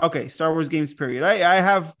 right? Okay, Star Wars games, period.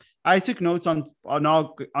 I took notes on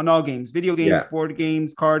all games, video games, board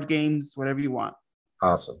games, card games, whatever you want.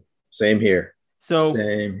 Awesome. Same here. So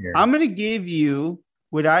I'm going to give you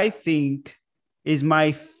what I think is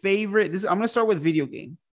my favorite. I'm going to start with video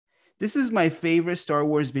game. This is my favorite Star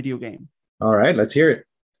Wars video game. All right, let's hear it.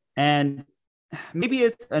 And maybe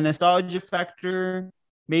it's a nostalgia factor.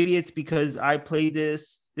 Maybe it's because I played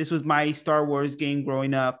this. This was my Star Wars game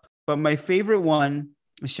growing up. But my favorite one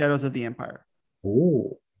is Shadows of the Empire.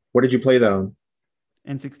 Ooh. What did you play that on?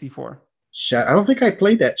 N64. I don't think I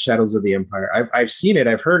played that Shadows of the Empire. I've seen it.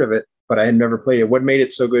 I've heard of it, but I had never played it. What made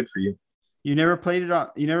it so good for you? You never played it on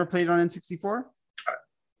N64?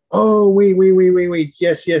 Oh, wait.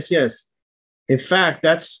 Yes. In fact,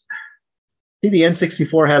 I think the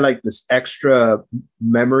N64 had like this extra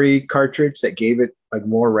memory cartridge that gave it like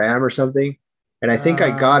more RAM or something. And I think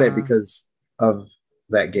I got it because of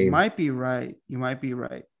that game. You might be right.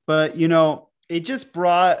 But, it just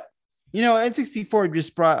brought, N64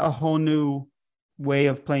 just brought a whole new way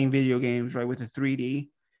of playing video games, right? With the 3D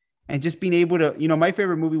and just being able to, my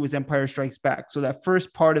favorite movie was Empire Strikes Back. So that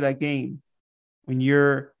first part of that game, when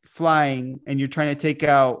you're flying and you're trying to take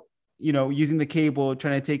out, using the cable,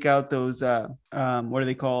 trying to take out those, what are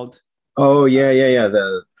they called? Oh, yeah. Yeah.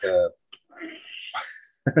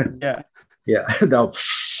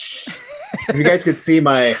 If you guys could see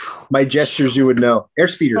my gestures, you would know.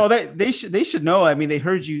 Airspeeder. Oh, they should know. I mean, they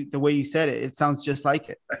heard you the way you said it. It sounds just like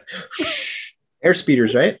it.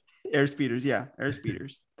 Airspeeders, right? Airspeeders, yeah.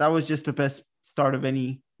 Airspeeders. That was just the best start of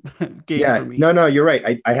any game for me. No, you're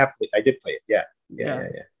right. I did play it. Yeah.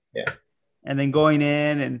 And then going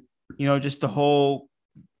in and just the whole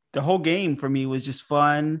game for me was just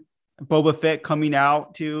fun. Boba Fett coming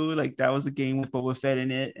out too. Like that was a game with Boba Fett in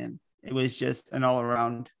it. And it was just an all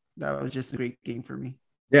around. That was just a great game for me.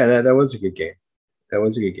 Yeah, that was a good game.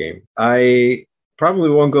 I probably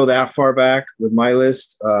won't go that far back with my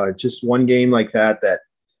list. Just one game like that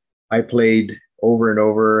I played over and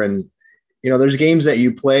over. And, there's games that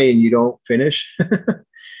you play and you don't finish.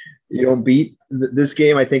 You don't beat. This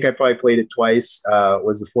game, I think I probably played it twice,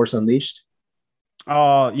 was The Force Unleashed.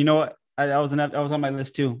 Oh, you know what? That was on my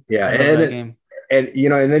list too. Yeah, I love that game. And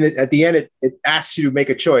and then at the end it asks you to make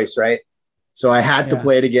a choice, right? So I had to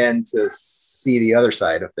play it again to see the other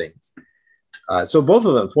side of things. So both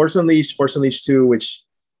of them, Force Unleashed 2, which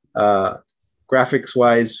graphics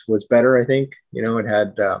wise was better, I think. It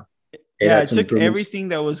had it took everything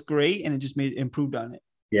that was great and it just improved on it.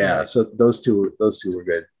 Yeah, so those two were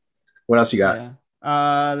good. What else you got?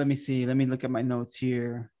 Let me see. Let me look at my notes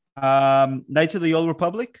here. Knights of the Old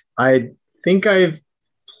Republic. I think I've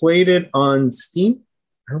played it on Steam.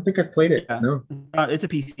 I don't think I've played it. No, it's a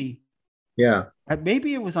PC. Yeah,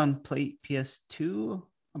 maybe it was on PS2,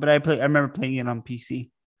 but I remember playing it on PC.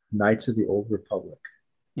 Knights of the Old Republic.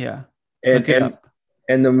 Yeah, and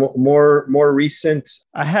the more recent.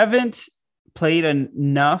 I haven't played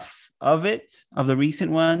enough of the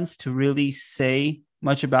recent ones to really say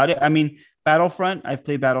much about it. I mean, Battlefront. I've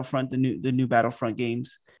played Battlefront, the new Battlefront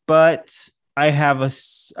games, but I have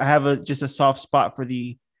just a soft spot for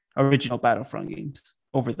the original Battlefront games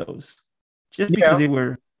over those, just because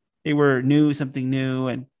they were new, something new,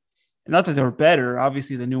 and not that they were better.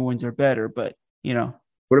 Obviously, the new ones are better, but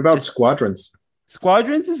What about Squadrons?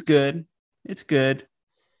 Squadrons is good. It's good,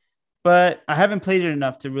 but I haven't played it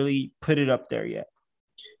enough to really put it up there yet.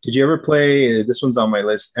 Did you ever play? This one's on my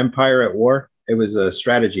list. Empire at War. It was a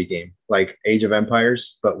strategy game, like Age of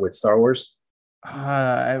Empires, but with Star Wars.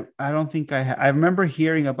 I don't think I remember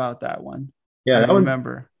hearing about that one. Yeah, I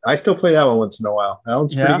remember. I still play that one once in a while. That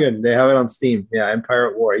one's pretty good. They have it on Steam. Yeah,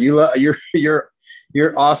 Empire at War.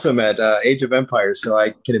 You're awesome at Age of Empires, so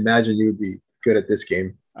I can imagine you would be good at this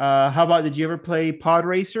game. How about, did you ever play Pod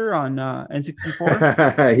Racer on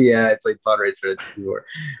N64? Yeah, I played Pod Racer on N64.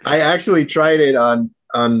 I actually tried it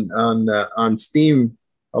on Steam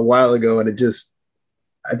a while ago, and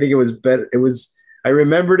I think it was better. I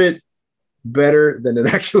remembered it better than it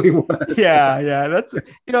actually was. Yeah.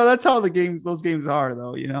 That's how those games are,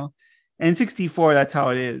 though. N64, that's how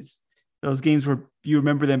it is. Those games you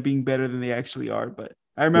remember them being better than they actually are. But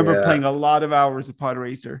I remember playing a lot of hours of Pod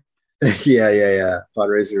Racer. Yeah. Pod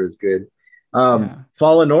Racer was good.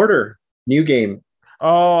 Fallen Order, new game.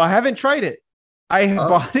 Oh, I haven't tried it. I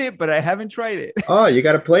bought it, but I haven't tried it. Oh, you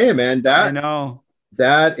got to play it, man. I know.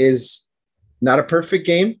 That is not a perfect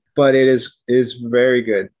game, but it is very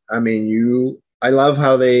good. I mean, I love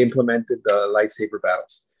how they implemented the lightsaber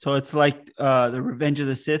battles. So it's like the Revenge of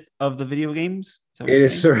the Sith of the video games? It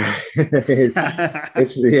is sort of.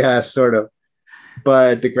 It's sort of.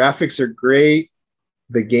 But the graphics are great.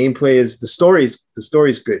 The gameplay the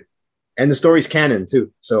story's good. And the story's canon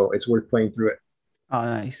too. So it's worth playing through it. Oh,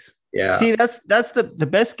 nice. Yeah. See, that's the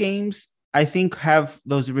best games, I think, have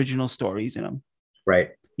those original stories in them.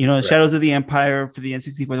 Right. Shadows of the Empire for the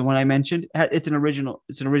N64, the one I mentioned, it's an original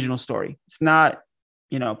story. It's not,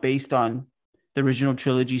 based on the original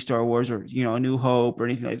trilogy, Star Wars, or A New Hope or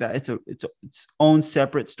anything like that. It's its own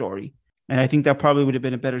separate story. And I think that probably would have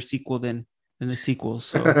been a better sequel than the sequels.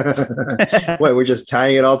 So Wait, we're just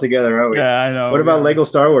tying it all together, aren't we? Yeah, I know. What about Lego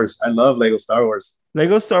Star Wars? I love Lego Star Wars.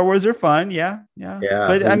 Lego Star Wars are fun, yeah.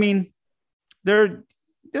 But I mean, they're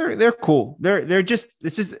cool. They're just,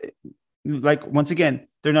 it's just like, once again,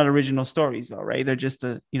 they're not original stories though, right? They're just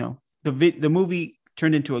the movie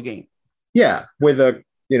turned into a game. Yeah, with a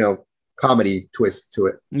comedy twist to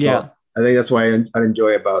it. So yeah, I think that's why I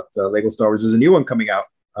enjoy about Lego Star Wars. There's a new one coming out,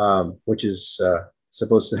 which is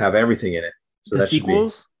supposed to have everything in it. So the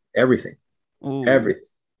sequels, everything. Ooh. Everything.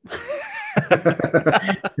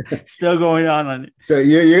 Still going on it. So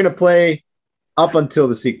you're gonna play up until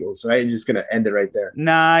the sequels, right? You're just gonna end it right there.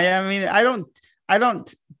 Nah, I mean, I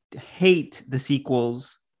don't hate the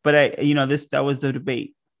sequels, but that was the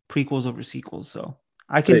debate, prequels over sequels. So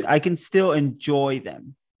I can still enjoy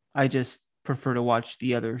them. I just prefer to watch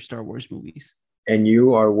the other Star Wars movies. And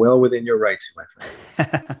you are well within your rights, my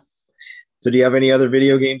friend. So do you have any other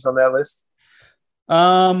video games on that list?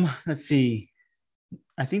 Let's see.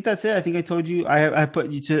 I think that's it. I think I told you. I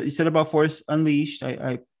put you said about Force Unleashed.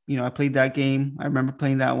 I played that game. I remember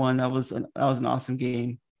playing that one. That was an awesome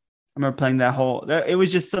game. I remember playing it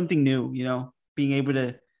was just something new, being able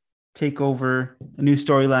to take over a new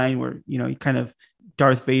storyline where, you kind of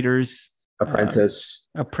Darth Vader's apprentice.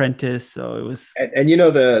 So it was. And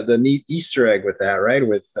the neat Easter egg with that, right?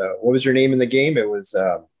 With what was your name in the game? It was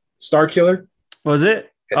Star Killer. Was it?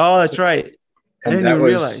 Oh, that's right. I didn't even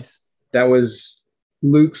realize. That was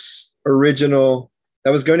Luke's original.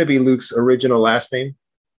 That was going to be Luke's original last name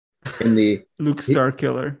in the Luke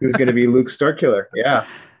Starkiller. It was going to be Luke Starkiller. Yeah.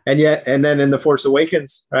 And then in The Force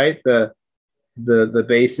Awakens, right? The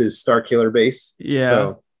base is Starkiller base. Yeah.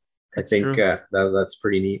 So I think that's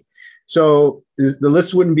pretty neat. So the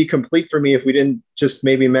list wouldn't be complete for me if we didn't just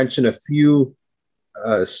maybe mention a few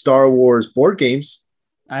Star Wars board games.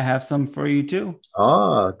 I have some for you too.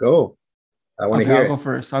 Go. I want to hear I'll it. go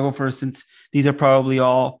first. I'll go first since these are probably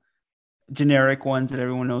all generic ones that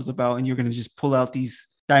everyone knows about, and you're going to just pull out these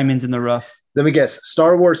diamonds in the rough. Let me guess.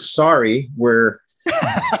 Star Wars Sorry, where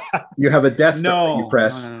you have a Death Star that you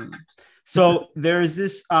press. No. So there's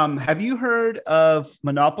this. Have you heard of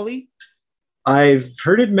Monopoly? I've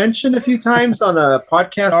heard it mentioned a few times on a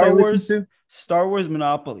podcast I listen to. Star Wars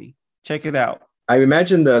Monopoly. Check it out. I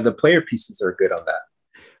imagine the player pieces are good on that.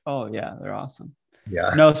 Oh yeah, they're awesome.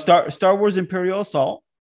 Yeah. No, Star Wars Imperial Assault.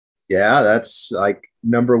 Yeah, that's like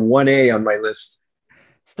number 1A on my list.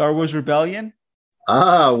 Star Wars Rebellion.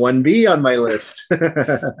 1B on my list.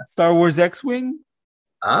 Star Wars X-Wing.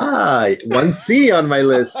 1C on my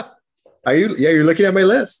list. Are you? Yeah, you're looking at my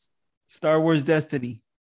list. Star Wars Destiny.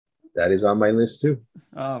 That is on my list too.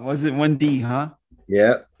 Was it 1D, huh?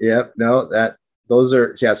 Yeah. No, those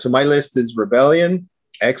are So my list is Rebellion,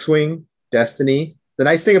 X-Wing, Destiny. The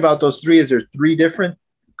nice thing about those three is there's three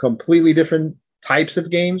completely different types of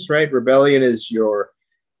games, right? Rebellion is your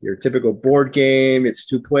typical board game. It's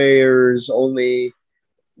 2 players only.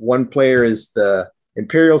 One player is the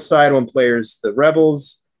Imperial side, one player is the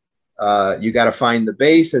Rebels. You got to find the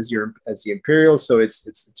base as the Imperial, so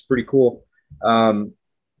it's pretty cool.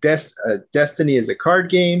 Destiny is a card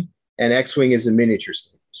game, and X-Wing is a miniatures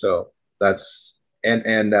game. So that's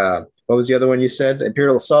and what was the other one you said?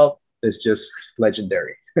 Imperial Assault is just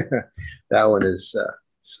legendary. That one is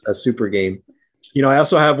a super game. I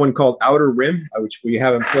also have one called Outer Rim, which we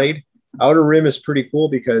haven't played. Outer Rim is pretty cool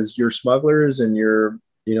because you're smugglers and you're,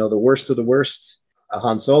 the worst of the worst.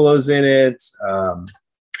 Han Solo's in it.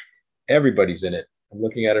 Everybody's in it. I'm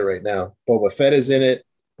looking at it right now. Boba Fett is in it.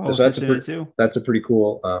 So that's a pretty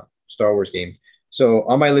cool Star Wars game. So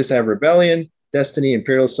on my list, I have Rebellion, Destiny,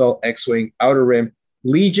 Imperial Assault, X-Wing, Outer Rim,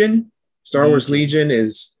 Legion. Star Wars Legion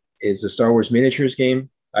is a Star Wars miniatures game.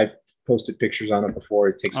 I've posted pictures on it before.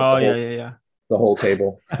 It takes up the whole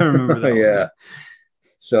table. I remember that. Yeah.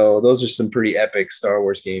 So those are some pretty epic Star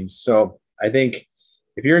Wars games. So I think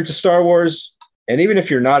if you're into Star Wars, and even if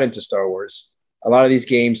you're not into Star Wars, a lot of these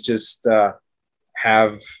games just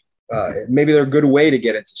have maybe they're a good way to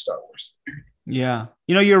get into Star Wars. Yeah.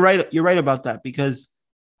 You're right. You're right about that, because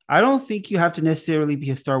I don't think you have to necessarily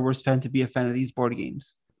be a Star Wars fan to be a fan of these board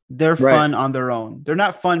games. They're fun on their own. They're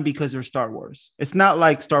not fun because they're Star Wars. It's not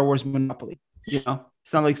like Star Wars Monopoly. It's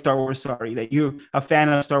not like Star Wars Sorry, that you're a fan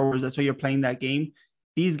of Star Wars. That's why you're playing that game.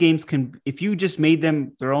 These games if you just made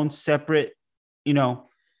them their own separate,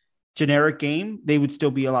 generic game, they would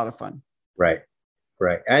still be a lot of fun. Right.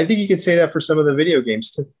 And I think you could say that for some of the video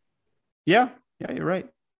games too. Yeah, you're right.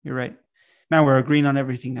 Man, we're agreeing on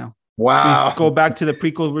everything now. Wow. Go back to the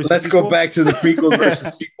prequel versus Let's sequel? go back to the prequels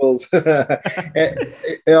versus sequels.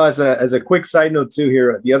 As a quick side note too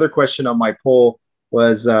here, the other question on my poll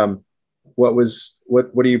was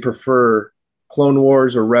what do you prefer, Clone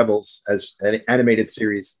Wars or Rebels as an animated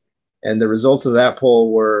series? And the results of that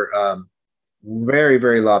poll were very,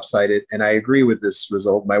 very lopsided. And I agree with this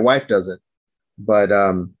result. My wife doesn't, but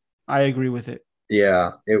I agree with it.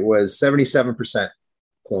 Yeah, it was 77%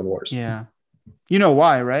 Clone Wars. Yeah. You know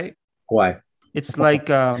why, right? Why? It's like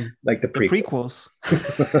the prequels.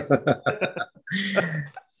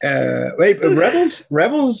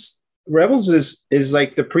 Rebels is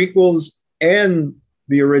like the prequels and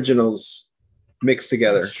the originals mixed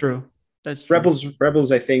together. That's true.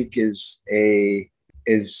 Rebels I think is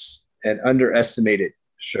an underestimated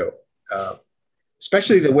show,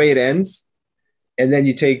 especially the way it ends, and then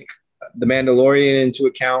you take the Mandalorian into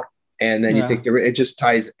account, and then you take it just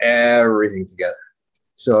ties everything together.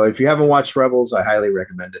 So if you haven't watched Rebels, I highly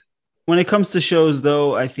recommend it. When it comes to shows,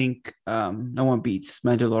 though, I think no one beats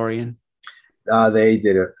Mandalorian. They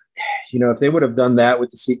did it. If they would have done that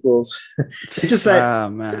with the sequels, just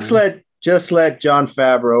let Jon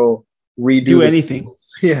Favreau redo anything.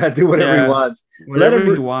 Sequels. Yeah, do whatever he wants.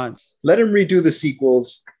 Whatever he wants. Let him redo the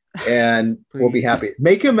sequels, and we'll be happy.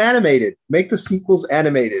 Make him animated. Make the sequels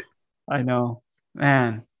animated. I know,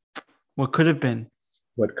 man. What could have been?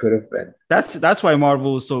 That's why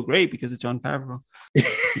Marvel was so great, because of Jon Favreau.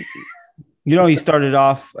 He started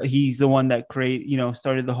off. He's the one that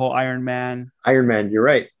started the whole Iron Man. You're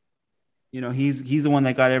right. He's the one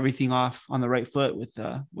that got everything off on the right foot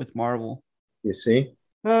with Marvel. You see.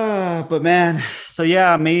 But man, so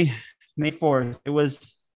yeah, May 4th. It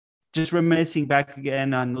was just reminiscing back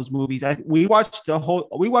again on those movies. We watched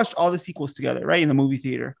all the sequels together, right, in the movie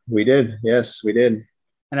theater. We did. Yes, we did.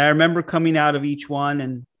 And I remember coming out of each one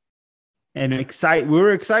and and excited. We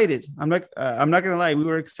were excited. I'm not gonna lie, we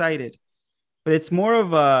were excited. But it's more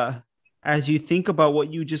of a, as you think about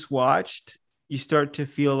what you just watched, you start to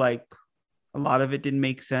feel like a lot of it didn't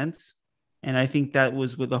make sense. And I think that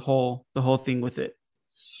was with the whole thing with it.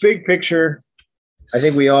 Big picture, I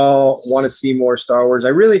think we all want to see more Star Wars. I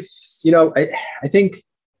really, I think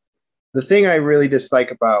the thing I really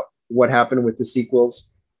dislike about what happened with the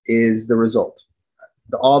sequels is the result.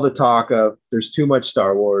 All the talk of there's too much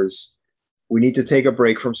Star Wars. We need to take a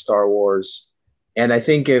break from Star Wars. And I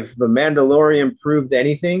think if The Mandalorian proved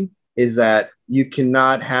anything, is that you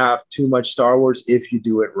cannot have too much Star Wars if you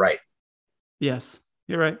do it right. Yes,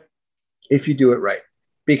 you're right. If you do it right.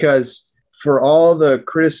 Because for all the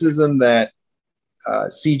criticism that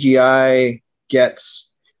CGI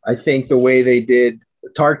gets, I think the way they did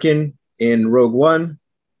Tarkin in Rogue One,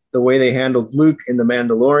 the way they handled Luke in The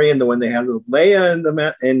Mandalorian, the way they handled Leia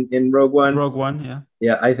in Rogue One. Rogue One, yeah.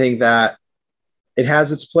 Yeah, I think that it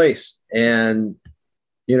has its place. And,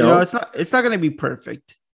 it's not going to be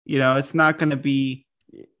perfect. It's not going to be,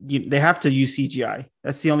 they have to use CGI.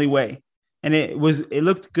 That's the only way. And it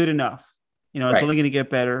looked good enough. It's right. only going to get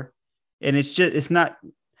better. And it's not,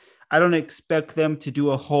 I don't expect them to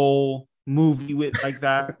do a whole movie with like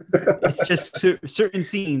that. It's just certain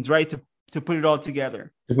scenes, right? To put it all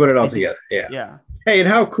together. Together. Yeah. Yeah. Hey, and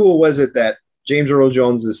how cool was it that James Earl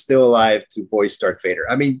Jones is still alive to voice Darth Vader?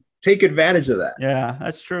 I mean, take advantage of that. Yeah,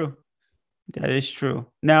 that's true. That is true.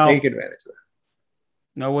 Now, take advantage of that.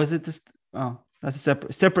 No, was it this? Oh, that's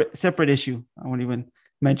a separate issue. I won't even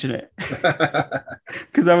mention it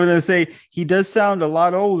because I was gonna say he does sound a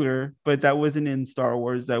lot older, but that wasn't in Star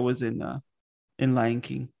Wars. That was in Lion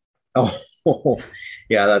King. Oh,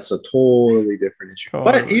 yeah, that's a totally different issue.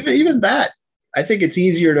 Totally. But even that, I think it's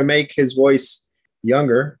easier to make his voice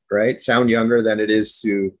younger, right? Sound younger than it is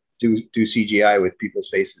to do CGI with people's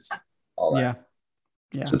faces. All that.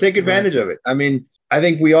 Yeah. So take advantage of it. I mean, I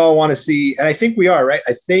think we all want to see, and I think we are, right?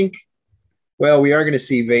 I think, well, we are going to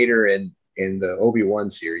see Vader in the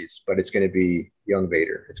Obi-Wan series, but it's going to be young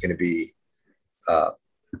Vader. It's going to be,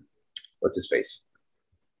 what's his face?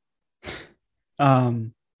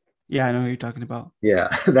 Yeah, I know who you're talking about. Yeah,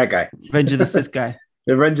 that guy. Revenge of the Sith guy.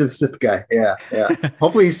 The Revenge of the Sith guy. Yeah.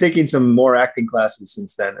 Hopefully he's taking some more acting classes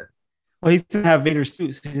since then. Well, he's going to have Vader's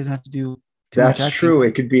suit, so he doesn't have to do too That's much acting. True.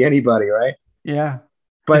 It could be anybody, right? Yeah.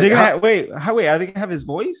 But are they gonna are they gonna have his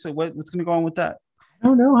voice, or what's gonna go on with that? I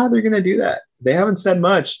don't know how they're gonna do that. They haven't said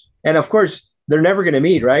much, and of course they're never gonna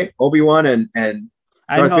meet, right? Obi-Wan and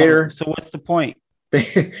Darth Vader. So what's the point?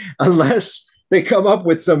 Unless they come up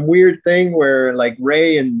with some weird thing where like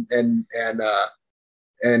Rey and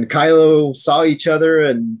Kylo saw each other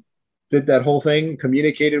and did that whole thing,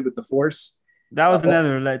 communicated with the Force. That was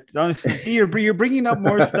another. See, you're bringing up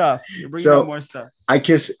more stuff. I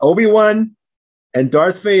guess Obi-Wan and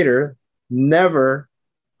Darth Vader never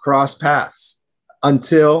crossed paths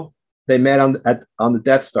until they met on the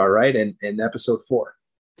Death Star, right? In Episode 4.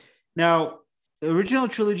 Now, the original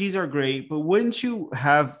trilogies are great, but wouldn't you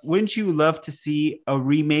love to see a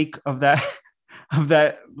remake of that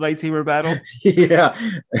lightsaber battle? Yeah,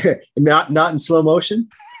 not in slow motion.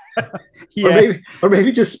 Yeah, or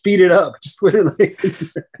maybe just speed it up. Just literally,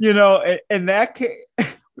 in that case,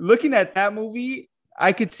 looking at that movie,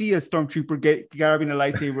 I could see a stormtrooper grabbing a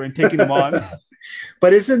lightsaber and taking them on.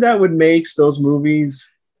 But isn't that what makes those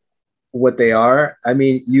movies what they are? I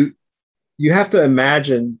mean, you have to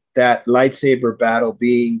imagine that lightsaber battle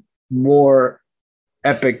being more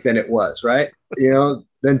epic than it was, right?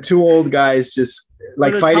 Than two old guys just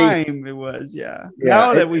like fighting. Time it was, yeah.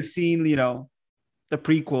 Now that we've seen, the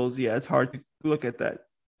prequels, it's hard to look at that.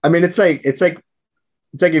 I mean, it's like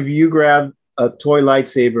if you grab a toy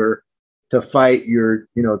lightsaber to fight your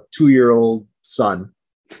 2-year-old son.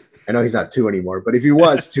 I know he's not 2 anymore, but if he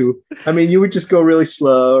was 2, I mean, you would just go really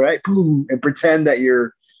slow, right? Boom, and pretend that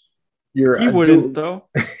you're. He wouldn't though.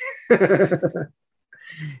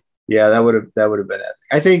 Yeah, that would have been epic.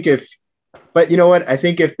 I think but you know what? I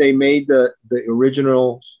think if they made the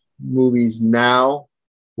original movies now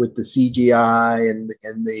with the CGI and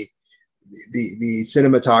the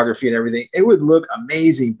cinematography and everything, it would look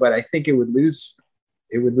amazing. But I think it would lose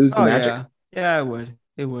the magic. Yeah,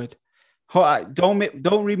 it would.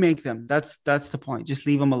 Don't remake them. That's the point. Just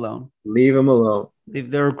leave them alone.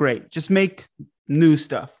 They're great. Just make new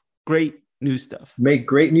stuff. Great new stuff. Make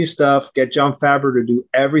great new stuff. Get Jon Favreau to do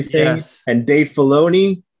everything. Yes. And Dave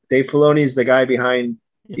Filoni is the guy behind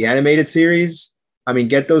the animated series. I mean,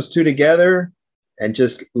 get those two together and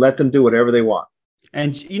just let them do whatever they want.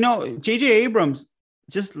 And J.J. Abrams,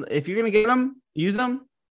 just if you're gonna get them, use them.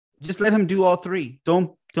 Just let him do all 3.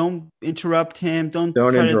 Don't Don't interrupt him. Don't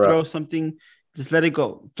Don't try to interrupt. throw something. Just let it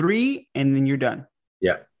go. 3, and then you're done.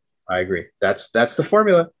 Yeah, I agree. That's the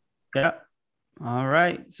formula. Yeah. All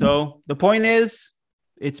right. So the point is,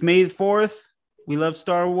 it's May 4th. We love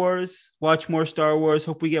Star Wars. Watch more Star Wars.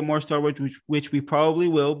 Hope we get more Star Wars, which we probably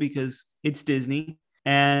will because it's Disney.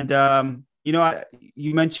 And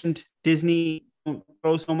you mentioned Disney don't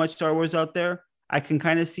throw so much Star Wars out there. I can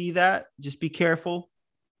kind of see that. Just be careful.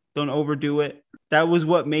 Don't overdo it. That was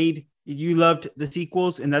what made you loved the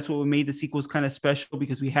sequels, and that's what made the sequels kind of special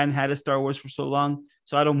because we hadn't had a Star Wars for so long.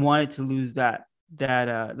 So I don't want it to lose that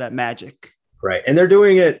magic. Right. And they're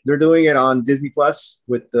doing it on Disney Plus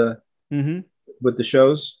with the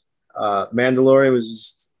shows. Mandalorian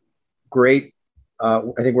was great. I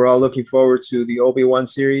think we're all looking forward to the Obi-Wan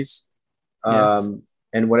series. Yes.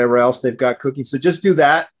 And whatever else they've got cooking. So just do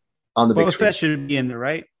that on the big Boba screen. Fett should be in there,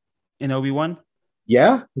 right? In Obi-Wan?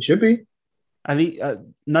 Yeah, it should be. I think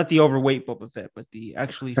not the overweight Boba Fett, but the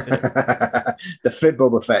actually fit. The fit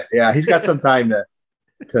Boba Fett. Yeah, he's got some time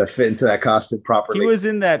to fit into that costume properly. He was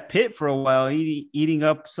in that pit for a while, eating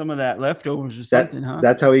up some of that leftovers or something, huh?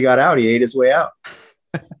 That's how he got out. He ate his way out.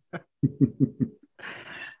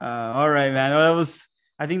 All right, man. Well,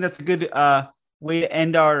 I think that's a good way to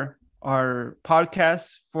end our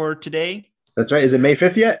podcast for today. That's right. Is it May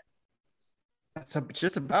 5th yet? That's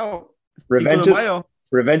just about Revenge of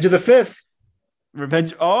the 5th.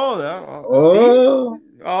 Revenge.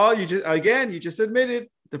 You just admitted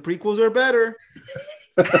the prequels are better.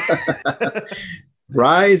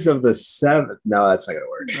 Rise of the 7th. No, that's not gonna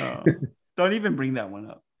work. No, don't even bring that one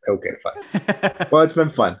up. Okay, fine. Well, it's been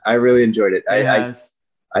fun. I really enjoyed it.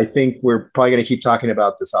 I think we're probably going to keep talking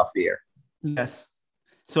about this off the air. Yes.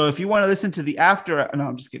 So if you want to listen to the after, no,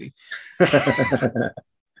 I'm just kidding.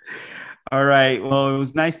 All right. Well, it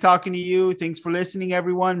was nice talking to you. Thanks for listening,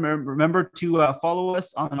 everyone. Remember to follow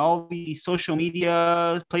us on all the social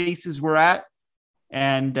media places we're at.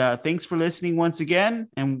 And thanks for listening once again.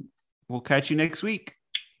 And we'll catch you next week.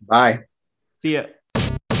 Bye. See ya.